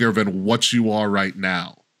much bigger than what you are right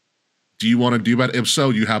now. Do you want to do that? If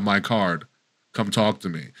so, you have my card. Come talk to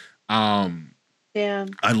me. Yeah.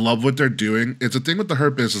 I love what they're doing. It's a thing with the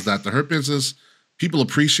Hurt Business that the Hurt Business, people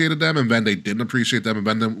appreciated them, and then they didn't appreciate them,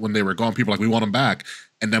 and then when they were gone, people were like, we want them back,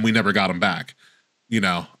 and then we never got them back.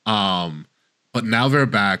 But now they're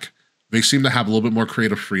back. They seem to have a little bit more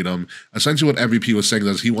creative freedom. Essentially, what MVP was saying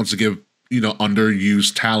is he wants to give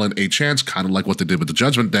underused talent a chance, kind of like what they did with the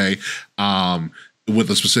Judgment Day, with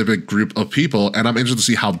a specific group of people. And I'm interested to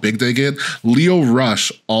see how big they get. Leo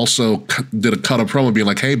Rush also did a cut of promo being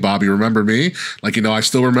like, hey, Bobby, remember me? Like, I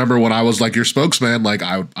still remember when I was like your spokesman. Like,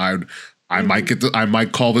 I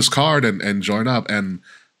might call this card and join up. And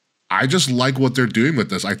I just like what they're doing with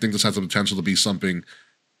this. I think this has the potential to be something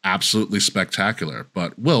absolutely spectacular.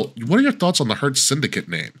 But Will, what are your thoughts on the Hurt Syndicate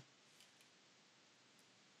name?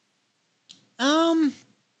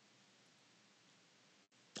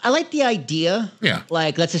 I like the idea. Yeah.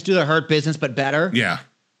 Like, let's just do the Hurt Business, but better. Yeah.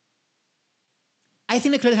 I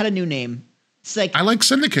think they could have had a new name. It's like, I like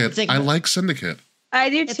Syndicate. like- I like Syndicate. I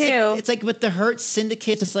do it's too. like, it's like with the Hurt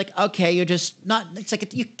Syndicate, it's like, okay, you're just not, it's like,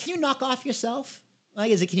 can you knock off yourself?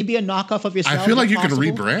 Like, can you be a knockoff of yourself? I feel like if you can possible?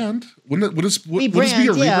 rebrand. Would this be a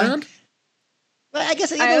Rebrand, yeah. rebrand? Well, I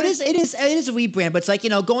guess it is a rebrand, but it's like,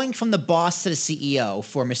 going from the boss to the CEO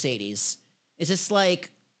for Mercedes. It's just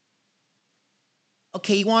like,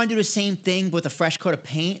 okay, you want to do the same thing with a fresh coat of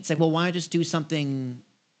paint? It's like, well, why not just do something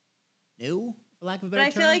new, for lack of a better But I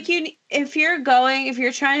term? feel like if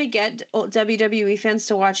you're trying to get WWE fans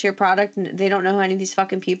to watch your product and they don't know who any of these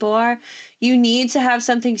fucking people are, you need to have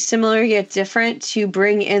something similar yet different to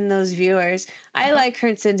bring in those viewers. I like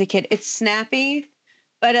Hurt Syndicate. It's snappy,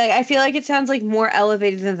 but I feel like it sounds like more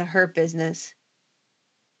elevated than the Hurt Business.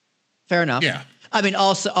 Fair enough. Yeah. I mean,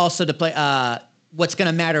 also to play, what's going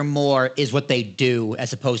to matter more is what they do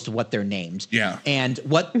as opposed to what they're named. Yeah. And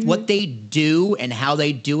what they do and how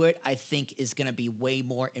they do it, I think is going to be way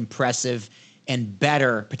more impressive and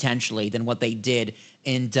better potentially than what they did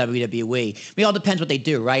in WWE. I mean, it all depends what they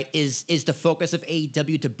do, right? Is the focus of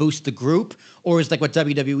AEW to boost the group, or is like what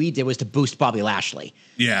WWE did was to boost Bobby Lashley?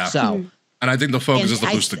 Yeah. So, and I think the focus is to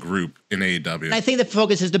boost the group in AEW. and I think the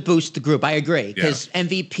focus is to boost the group. I agree, because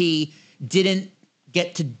MVP didn't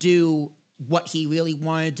get to do what he really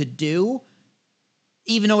wanted to do,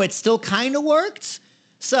 even though it still kind of worked.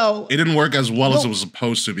 So it didn't work as well as it was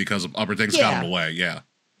supposed to because of other things got in the way. Yeah.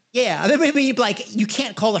 Yeah, I mean, like, you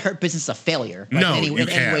can't call the Hurt Business a failure. Like, No, you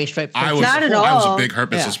can't. I was a big Hurt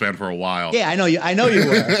Business fan for a while. Yeah, I know you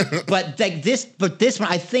were. But like this one,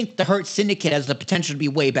 I think the Hurt Syndicate has the potential to be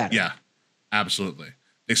way better. Yeah, absolutely.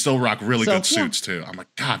 They still rock really good suits too. I'm like,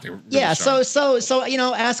 God, they were really sharp.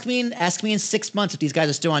 So ask me in 6 months if these guys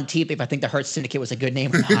are still on TV, if I think the Hurt Syndicate was a good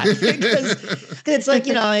name or not. Because it's like,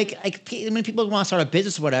 like when people want to start a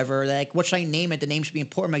business or whatever, like, what should I name it? The name should be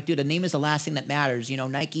important. I'm like, dude, the name is the last thing that matters.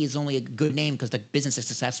 Nike is only a good name because the business is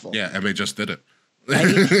successful. Yeah, and they just did it.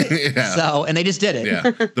 Right? Yeah. So, and they just did it.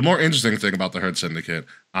 Yeah. The more interesting thing about the Hurt Syndicate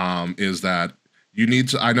is that you need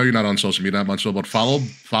to, I know you're not on social media that much, but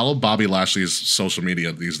follow Bobby Lashley's social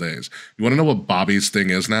media these days. You want to know what Bobby's thing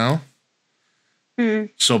is now?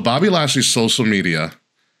 So Bobby Lashley's social media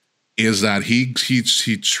is that he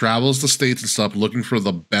travels the States and stuff looking for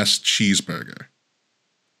the best cheeseburger.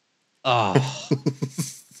 Oh.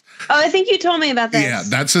 I think you told me about that. Yeah,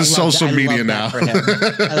 that's his social media now.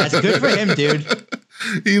 That's good for him, dude.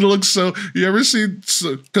 He looks so. You ever see?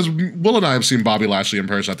 Because Will and I have seen Bobby Lashley in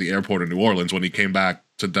person at the airport in New Orleans when he came back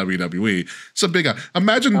to WWE. It's a big guy.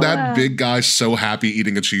 Imagine that big guy so happy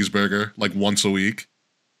eating a cheeseburger like once a week.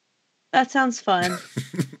 That sounds fun.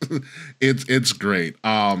 It's great.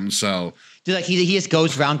 So dude, like he just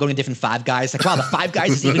goes around going to different Five Guys. Like, wow, the Five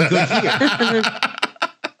Guys is even good here.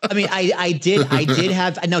 I mean, I did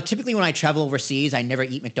have, I know typically when I travel overseas, I never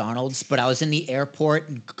eat McDonald's, but I was in the airport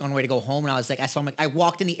on the way to go home, and I was like, I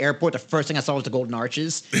walked in the airport, the first thing I saw was the Golden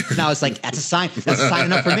Arches, and I was like, that's a sign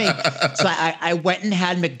enough for me. So I went and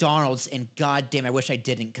had McDonald's, and goddamn, I wish I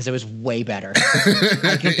didn't, because it was way better.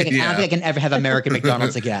 I don't think I can ever have American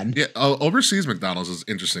McDonald's again. Yeah, overseas McDonald's is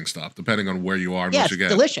interesting stuff, depending on where you are and what you get.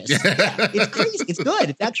 It's delicious. Yeah, it's crazy. It's good.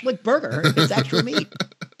 It's actually like burger. It's actual meat.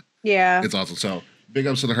 Yeah. It's awesome. So big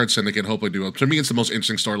ups to the Hurt Syndicate. Hopefully do it. To me, it's the most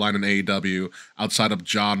interesting storyline in AEW outside of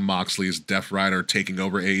Jon Moxley's Death Rider taking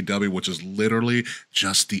over AEW, which is literally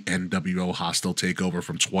just the NWO hostile takeover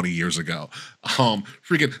from 20 years ago.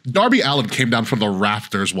 Freaking Darby Allin came down from the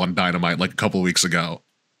rafters one Dynamite like a couple of weeks ago.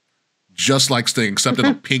 Just like Sting, except in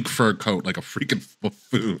a pink fur coat, like a freaking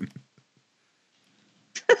buffoon.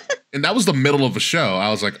 And that was the middle of the show. I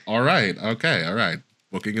was like, all right.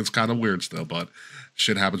 Booking is kind of weird still, but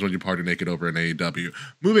shit happens when you party naked over in AEW.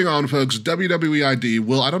 Moving on, folks. WWE ID.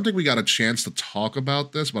 Will, I don't think we got a chance to talk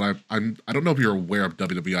about this, but I don't know if you're aware of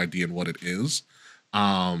WWE ID and what it is.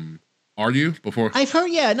 Are you? Before I've heard,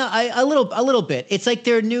 a little bit. It's like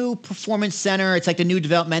their new performance center. It's like the new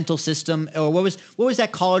developmental system. Or what was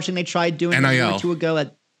that college thing they tried doing NIL. a year or two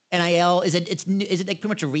ago? NIL, is it like pretty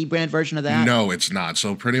much a rebrand version of that? No, it's not.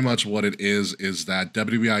 So pretty much what it is that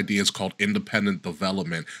WID is called independent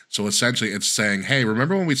development. So essentially it's saying, hey,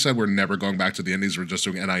 remember when we said we're never going back to the indies, we're just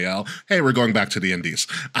doing NIL? Hey, we're going back to the indies.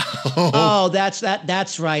 Oh,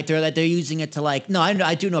 that's right. They're using it to like, no,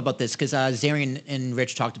 I do know about this because Zarian and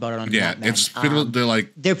Rich talked about it on it's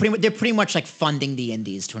they're pretty much like funding the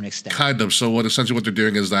indies to an extent. Kind of. So what they're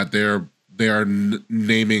doing is that they are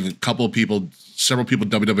naming several people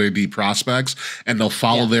WWE prospects, and they'll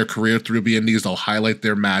follow their career through the indies. They'll highlight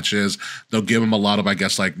their matches. They'll give them a lot of, I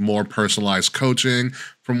guess, like more personalized coaching.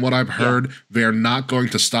 From what I've heard, they're not going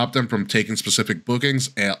to stop them from taking specific bookings,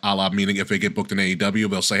 a la meaning if they get booked in AEW,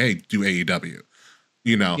 they'll say, hey, do AEW.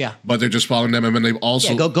 But they're just following them, and then they've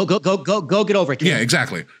also go get over it. Yeah,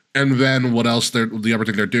 exactly. And then what else? The other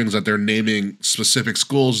thing they're doing is that they're naming specific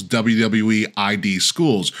schools WWE ID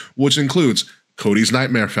schools, which includes Cody's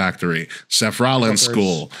Nightmare Factory, Seth Rollins'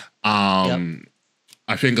 school,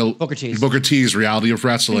 I think Booker T's Reality of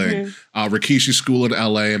Wrestling, Rikishi's school in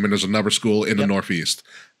LA, and then there's another school in the Northeast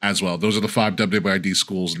as well. Those are the 5 WID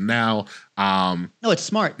schools now. No, it's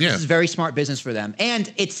smart. Yeah. This is very smart business for them.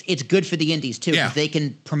 And it's good for the indies too. Yeah. They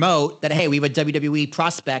can promote that, hey, we have a WWE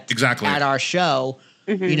prospect at our show.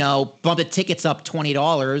 Bump the tickets up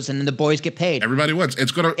 $20 and then the boys get paid. Everybody wins.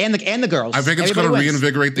 It's gonna and the girls. I think it's gonna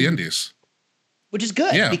reinvigorate the indies. Which is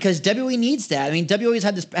good because WWE needs that. I mean,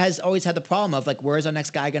 WWE has always had the problem of like, where's our next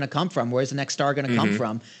guy going to come from? Where's the next star going to come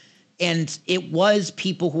from? And it was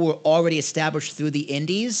people who were already established through the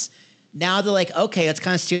indies. Now they're like, okay, let's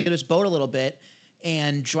kind of steer this boat a little bit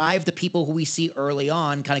and drive the people who we see early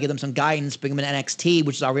on, kind of give them some guidance, bring them in NXT,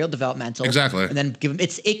 which is our real developmental. Exactly. And then give them,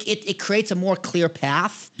 it creates a more clear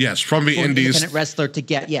path. Yes, from the for an indies. independent wrestler to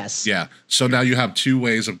get, yes. Yeah. So now you have two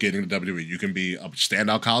ways of getting to WWE. You can be a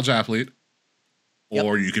standout college athlete,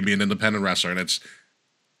 or you can be an independent wrestler. And it's,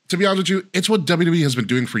 to be honest with you, it's what WWE has been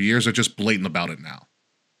doing for years. They're just blatant about it now.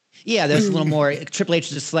 Yeah, there's a little more. Triple H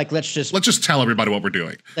is just like, let's just tell everybody what we're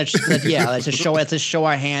doing. Let's just show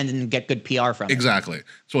our hand and get good PR from it. Exactly.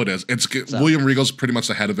 That's what it is. William Regal's pretty much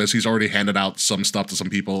the head of this. He's already handed out some stuff to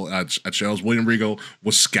some people at shows. William Regal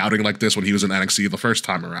was scouting like this when he was in NXT the first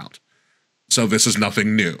time around. So this is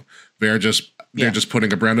nothing new. They're just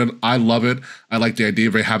putting a brand in. I love it. I like the idea.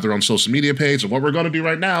 They have their own social media page. And what we're going to do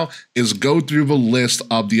right now is go through the list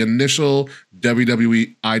of the initial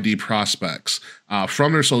WWE ID prospects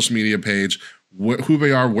from their social media page, who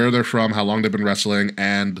they are, where they're from, how long they've been wrestling,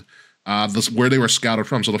 and where they were scouted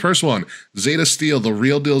from. So the first one, Zeta Steel, the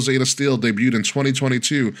real deal Zeta Steel, debuted in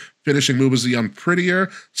 2022. Finishing move is the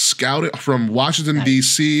Unprettier, scouted from Washington,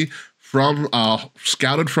 D.C.,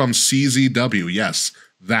 scouted from CZW. Yes,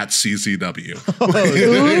 that's CZW.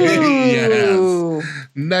 Yes.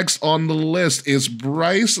 Next on the list is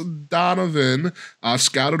Bryce Donovan,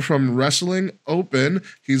 scouted from Wrestling Open.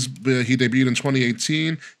 He debuted in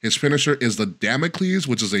 2018. His finisher is the Damocles,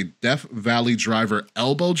 which is a Death Valley Driver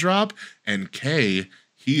elbow drop. And K,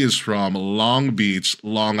 he is from Long Beach,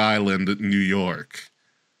 Long Island, New York.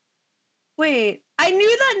 Wait, I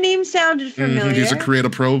knew that name sounded familiar. He's a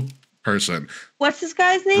Creative Pro person. What's this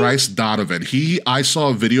guy's name? Bryce Donovan. I saw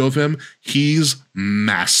a video of him. He's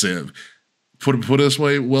massive. Put it this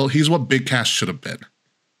way, Will, he's what Big Cass should have been.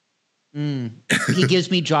 He gives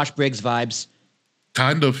me Josh Briggs vibes.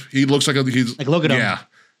 Kind of. He looks like he's like, look at him.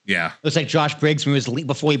 Yeah. Looks like Josh Briggs when he was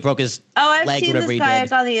before he broke his I've leg, seen whatever this he guy. did.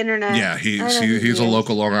 It's on the internet. Yeah, he's a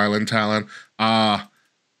local Long Island talent.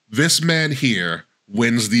 This man here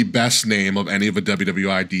wins the best name of any of the WWE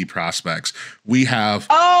ID prospects. We have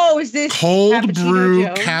is this Cold Cappuccino Brew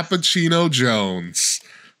Jones? Cappuccino Jones.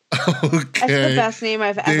 Okay. That's the best name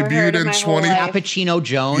I've ever heard in my whole life. Cappuccino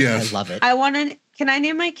Jones. Yes. I love it. Can I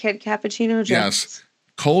name my kid Cappuccino Jones? Yes.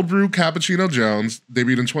 Cold Brew Cappuccino Jones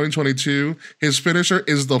debuted in 2022. His finisher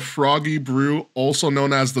is the Froggy Brew, also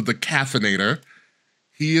known as the Decaffeinator.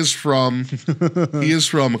 He is from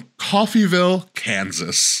Coffeeville,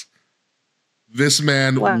 Kansas. This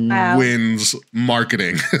man wins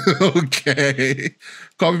marketing. Okay.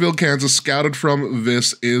 Coffeeville, Kansas, scouted from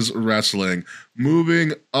This Is Wrestling.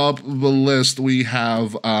 Moving up the list, we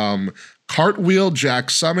have Cartwheel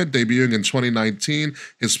Jack Summit, debuting in 2019.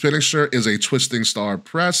 His finisher is a Twisting Star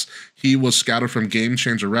Press. He was scouted from Game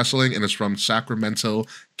Changer Wrestling and is from Sacramento,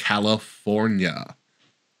 California.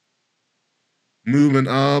 Moving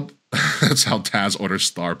up, that's how Taz orders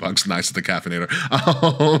Starbucks. Nice at the caffeinator.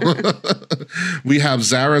 We have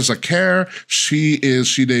Zara Zakar.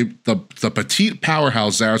 The petite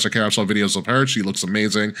powerhouse Zara Zakar. I saw videos of her. She looks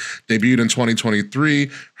amazing. Debuted in 2023.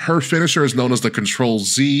 Her finisher is known as the Control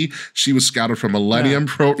Z. She was scouted from Millennium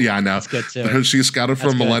Pro. Yeah, I know. That's good too. She's scouted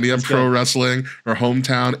from Millennium Pro Wrestling. Her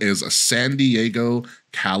hometown is San Diego,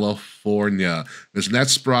 California. This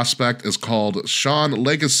next prospect is called Sean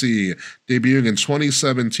Legacy, debuting in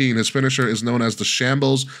 2017. His finisher is known as the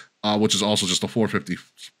Shambles, which is also just a 450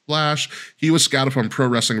 splash. He was scouted from Pro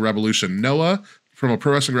Wrestling Revolution Noah, from a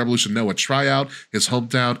Pro Wrestling Revolution Noah tryout. His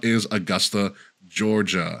hometown is Augusta,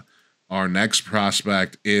 Georgia. Our next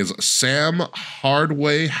prospect is Sam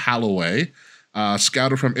Hardway Halloway.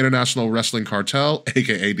 Scouted from International Wrestling Cartel,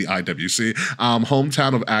 aka the IWC,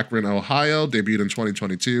 hometown of Akron, Ohio, debuted in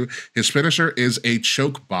 2022. His finisher is a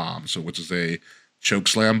choke bomb, which is a choke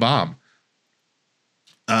slam bomb.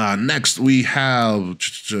 Next, we have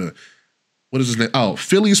what is his name? Oh,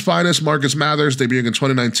 Philly's finest, Marcus Mathers, debuting in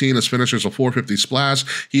 2019. His finisher is a 450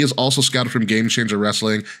 splash. He is also scouted from Game Changer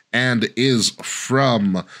Wrestling and is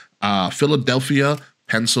from Philadelphia,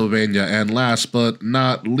 Pennsylvania. And last but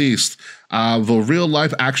not least, the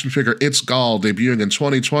real-life action figure It's Gall, debuting in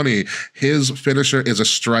 2020. His finisher is a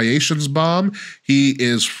Striations Bomb. He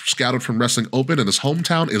is scouted from Wrestling Open, and his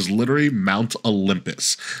hometown is literally Mount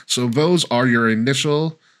Olympus. So those are your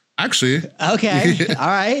initial... Actually... Okay, all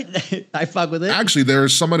right. I fuck with it. Actually,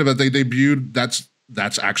 there's somebody that they debuted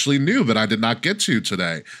that's actually new that I did not get to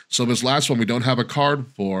today. So this last one we don't have a card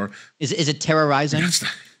for. Is it terrorizing?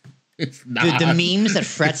 The memes that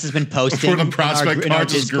Fretz has been posting For the prospect in our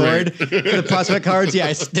cards is Discord, great. for the prospect cards,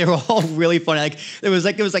 yes, they were all really funny. Like it was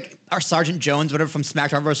like our Sergeant Jones, whatever, from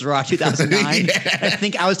SmackDown vs. Raw 2009. Yeah. I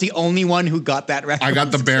think I was the only one who got that reference. I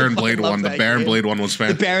got the Baron Blade I love one. The that Baron game. Blade one was The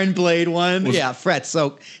fantastic. Baron Blade one, yeah, Fretz.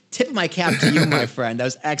 So tip of my cap to you, my friend. That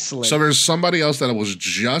was excellent. So there's somebody else that was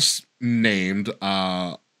just named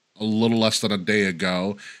a little less than a day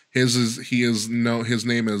ago. His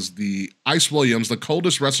name is the Ice Williams, the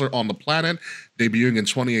coldest wrestler on the planet, debuting in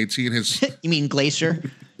 2018. You mean Glacier?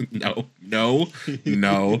 No.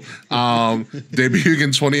 Debuting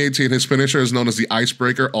in 2018, his finisher is known as the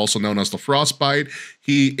Icebreaker, also known as the Frostbite.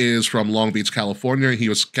 He is from Long Beach, California. He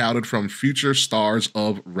was scouted from Future Stars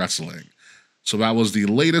of Wrestling. So that was the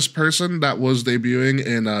latest person that was debuting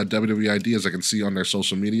in WWE ID, as I can see on their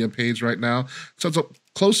social media page right now. So it's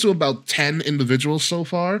close to about 10 individuals so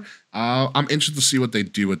far. I'm interested to see what they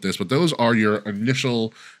do with this, but those are your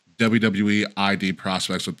initial WWE ID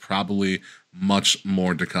prospects with probably much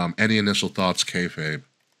more to come. Any initial thoughts, kayfabe?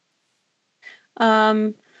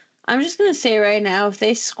 I'm just gonna say right now, if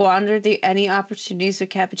they squander any opportunities with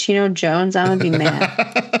Cappuccino Jones, I'm gonna be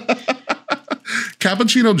mad.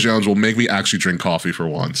 Cappuccino Jones will make me actually drink coffee for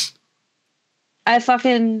once. I'm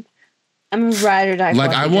a ride or die.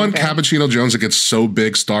 Like, I want drinker. Cappuccino Jones to get so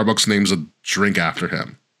big, Starbucks names a drink after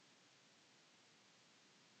him.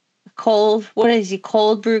 What is he?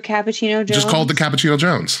 Cold brew Cappuccino Jones? Just call it the Cappuccino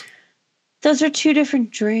Jones. Those are two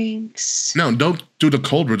different drinks. No, don't do the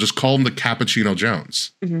cold brew. Just call him the Cappuccino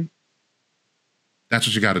Jones. Mm-hmm. That's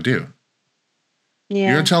what you got to do.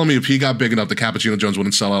 Yeah. You're telling me if he got big enough, the Cappuccino Jones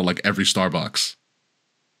wouldn't sell out like every Starbucks.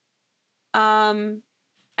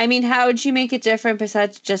 I mean, how would you make it different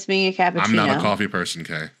besides just being a cappuccino? I'm not a coffee person,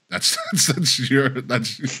 Kay. That's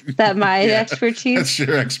that my yeah, expertise. That's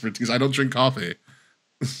your expertise. I don't drink coffee.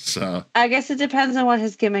 So I guess it depends on what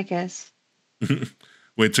his gimmick is.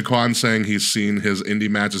 wait, Taquan saying he's seen his indie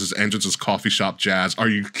matches. His entrance is coffee shop jazz. Are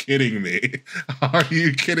you kidding me? Are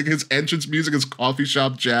you kidding? His entrance music is coffee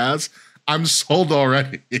shop jazz. I'm sold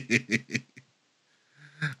already.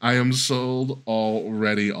 I am sold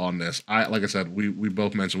already on this. Like I said, we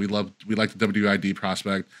both mentioned we like the WID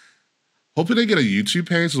prospect. Hopefully they get a YouTube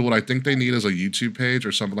page. Is what I think they need is a YouTube page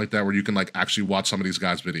or something like that where you can like actually watch some of these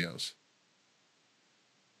guys' videos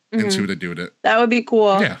and see what they do with it. That would be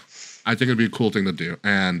cool. Yeah, I think it'd be a cool thing to do.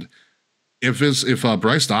 And if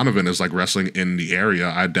Bryce Donovan is like wrestling in the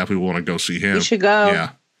area, I definitely want to go see him. You should go.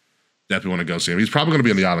 Yeah, definitely want to go see him. He's probably going to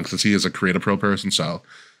be on the island because he is a Creative Pro person, so.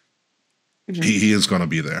 He is going to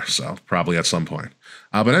be there, so probably at some point.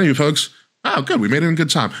 But anyway, folks, good. We made it in good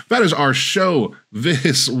time. That is our show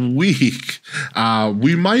this week.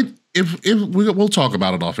 We might, we'll talk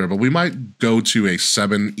about it off air, but we might go to a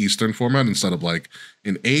 7 Eastern format instead of like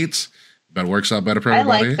an 8. That works out better for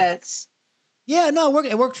everybody. I like that. Yeah, no,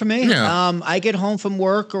 it worked for me. Yeah. I get home from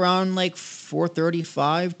work around like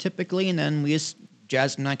 4:35 typically, and then we just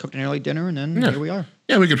Jazz and I cooked an early dinner, and then here we are.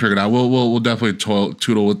 Yeah, we can figure it out. We'll definitely toil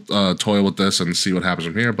with this and see what happens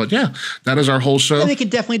from here. But yeah, that is our whole show. Yeah, we can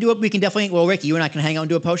definitely do it. Well, Ricky, you and I can hang out and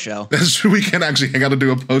do a post show. That's true. We can actually hang out and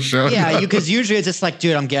do a post show. Yeah, because usually it's just like,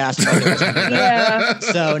 dude, I'm gassed. Yeah.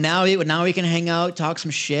 So now we can hang out, talk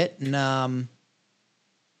some shit, and I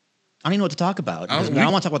don't even know what to talk about. I don't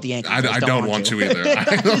want to talk about the Yankees. I don't want to either.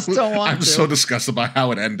 I just don't want to. I'm so disgusted by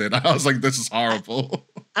how it ended. I was like, this is horrible.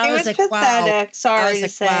 I was like, pathetic. wow. Sorry to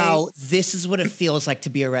say. Wow, this is what it feels like to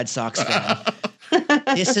be a Red Sox fan.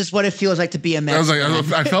 This is what it feels like to be a Mets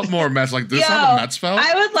fan. I felt more Mets. Like, this is how the Mets felt?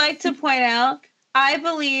 I would like to point out, I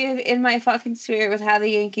believe in my fucking spirit with how the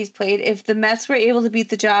Yankees played. If the Mets were able to beat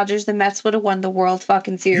the Dodgers, the Mets would have won the World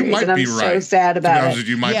fucking Series. You might and I'm be so right. sad about it.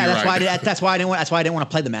 You might be that's right. that's why I didn't want to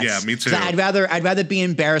play the Mets. Yeah, me too. I'd rather be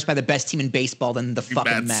embarrassed by the best team in baseball than the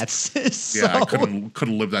fucking Mets. So, Yeah, I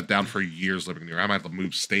couldn't live that down for years living there. I might have to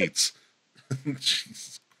move states.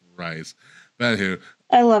 Jesus Christ. But anywho,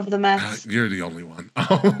 I love the Mets. you're the only one.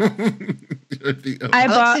 I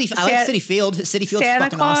like City Field. City Field's Santa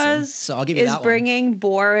fucking Claus awesome. So I'll give you that one. is bringing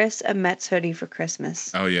Boris a Mets hoodie for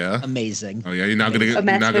Christmas. Oh yeah. Amazing. Oh yeah. You're not gonna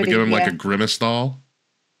give him like a Grimace doll.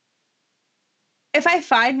 If I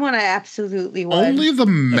find one, I absolutely would. Only the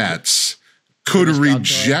Mets could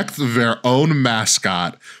reject their own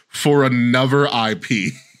mascot for another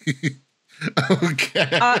IP.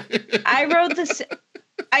 Okay. I wrote this.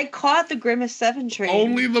 I caught the Grimace 7 train.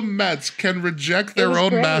 Only the Mets can reject their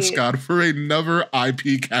own mascot for another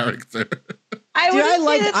IP character.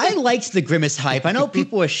 I liked the Grimace hype. I know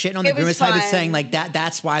people were shitting on the Grimace hype and saying like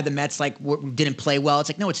that's why the Mets didn't play well. It's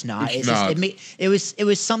like, no, it's not. It's just it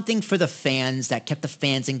was something for the fans that kept the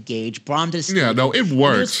fans engaged. Brought them to the stadium. Yeah, no, it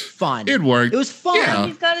worked. It was fun. It worked. It was fun. Yeah.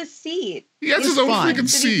 He's got a seat. He has his own freaking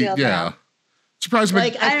seat. Yeah. Surprised me. I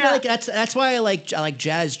feel like that's why I like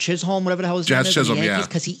Jazz Chisholm, whatever the hell his name is. Jazz Chisholm, yeah.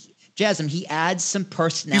 Because he adds some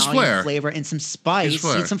personality and flavor and some spice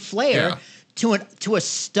and some flair to an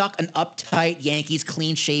uptight Yankees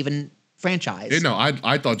clean shaven franchise. You know,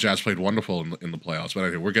 I thought Jazz played wonderful in the playoffs, but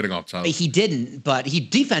anyway, we're getting off topic. He didn't, but he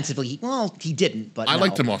defensively, he didn't. But I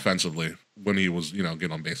liked him offensively when he was,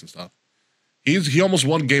 getting on base and stuff. He almost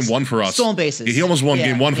won game one for us. Stolen bases. He almost won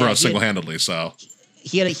game one for us single-handedly. So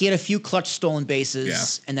he had a few clutch stolen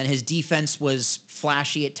bases, and then his defense was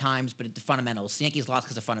flashy at times, but the fundamentals. The Yankees lost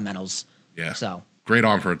because of fundamentals. Yeah. So great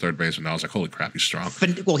arm for a third baseman. I was like, holy crap, he's strong.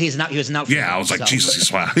 Well, he was an outfielder. Yeah, I was like, Jesus,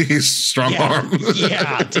 he's strong arm.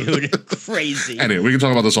 Yeah, dude, crazy. Anyway, we can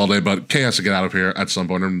talk about this all day, but Kay has to get out of here at some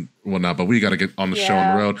point and whatnot. But we got to get on the show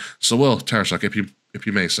on the road. So, Will Tarashuk, if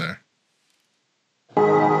you may, sir.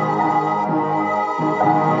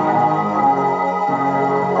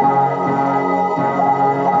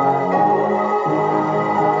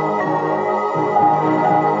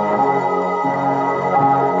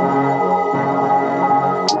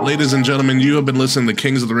 Ladies and gentlemen, you have been listening to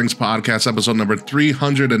Kings of the Rings podcast, episode number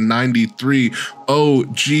 393,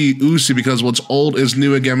 OG Ucey, because what's old is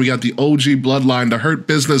new again. We got the OG bloodline. The Hurt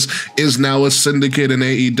business is now a syndicate in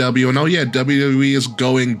AEW. And oh yeah, WWE is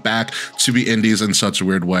going back to the indies in such a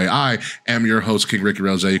weird way. I am your host, King Ricky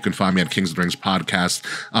Rose. You can find me at Kings of the Rings podcast.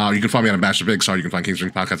 You can find me on Ambassador Big. Sorry, you can find Kings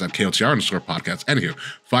of the Rings podcast at KOTR_podcast. Anywho,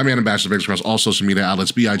 find me on Ambassador Biggs across all social media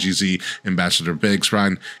outlets, BIGZ, Ambassador Biggs.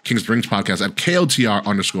 Find Kings of the Rings podcast at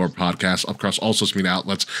KOTR_podcast across all social media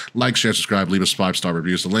outlets. Like, share, subscribe, leave us 5-star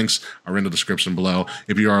reviews. The links are in the description below.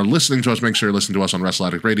 If you are listening to us, make sure you're listening to us on Wrestle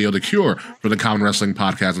Addict Radio, the cure for the common wrestling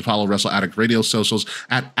podcast, and follow Wrestle Addict Radio socials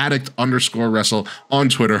at addict_wrestle on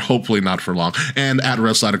Twitter, hopefully not for long, and at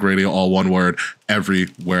Wrestle Addict Radio, all one word,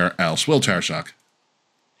 everywhere else. Will Tarashuk.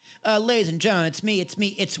 Ladies and gentlemen,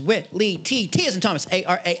 it's Whitley T. T as in Thomas,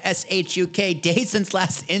 ARASHUK. Day since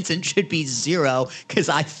last instant should be 0, because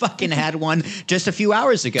I fucking had one just a few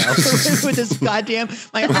hours ago with this goddamn,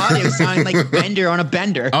 my audio sounding like Bender on a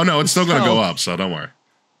bender. Oh no, it's still going to go up, so don't worry.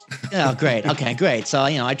 Oh, great. Okay, great. So,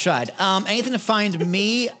 I tried. Anything to find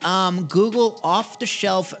me, Google Off the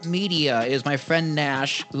Shelf Media is my friend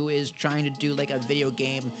Nash, who is trying to do like a video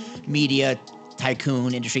game media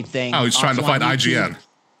tycoon industry thing. Oh, he's trying to fight IGN.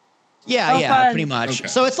 Yeah, pretty much. Okay.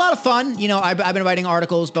 So it's a lot of fun. I've been writing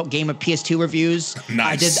articles about Game of PS2 reviews.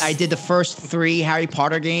 Nice. I did the first 3 Harry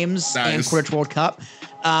Potter games and Quidditch World Cup.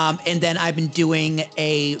 And then I've been doing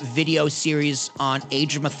a video series on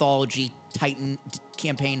Age of Mythology Titan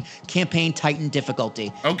campaign Titan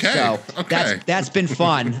difficulty. Okay. So that's been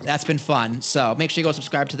fun. That's been fun. So make sure you go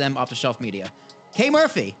subscribe to them, Off the Shelf Media. Kay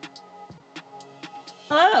Murphy.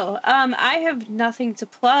 Hello. I have nothing to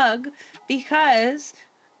plug because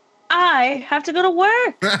I have to go to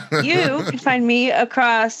work. You can find me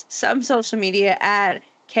across some social media at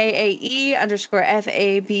KAE_FABE.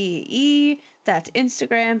 That's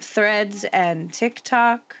Instagram, Threads, and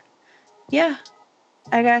TikTok. Yeah,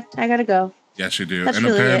 I gotta go. Yes, you do. That's and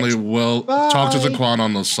really apparently, it. Will talk to Zaquan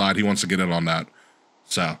on the side. He wants to get in on that.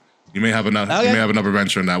 So you may have another. Okay. You may have another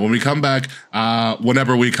venture in that. When we come back,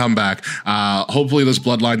 whenever we come back, hopefully this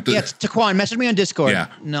bloodline. Yeah, Taquan, message me on Discord. Yeah.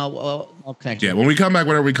 No, I'll connect you. Yeah, when we come back,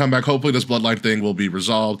 whenever we come back, hopefully this bloodline thing will be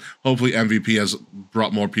resolved. Hopefully MVP has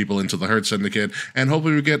brought more people into the Hurt Syndicate, and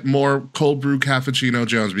hopefully we get more cold brew cappuccino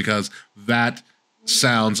Jones, because that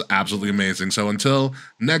sounds absolutely amazing. So until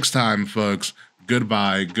next time, folks,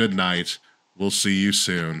 goodbye, good night. We'll see you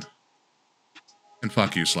soon. And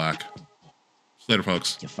fuck you, Slack. Later,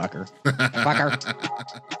 folks. You fucker. Fucker.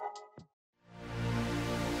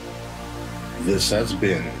 This has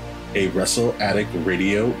been a Wrestle Addict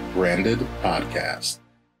Radio branded podcast.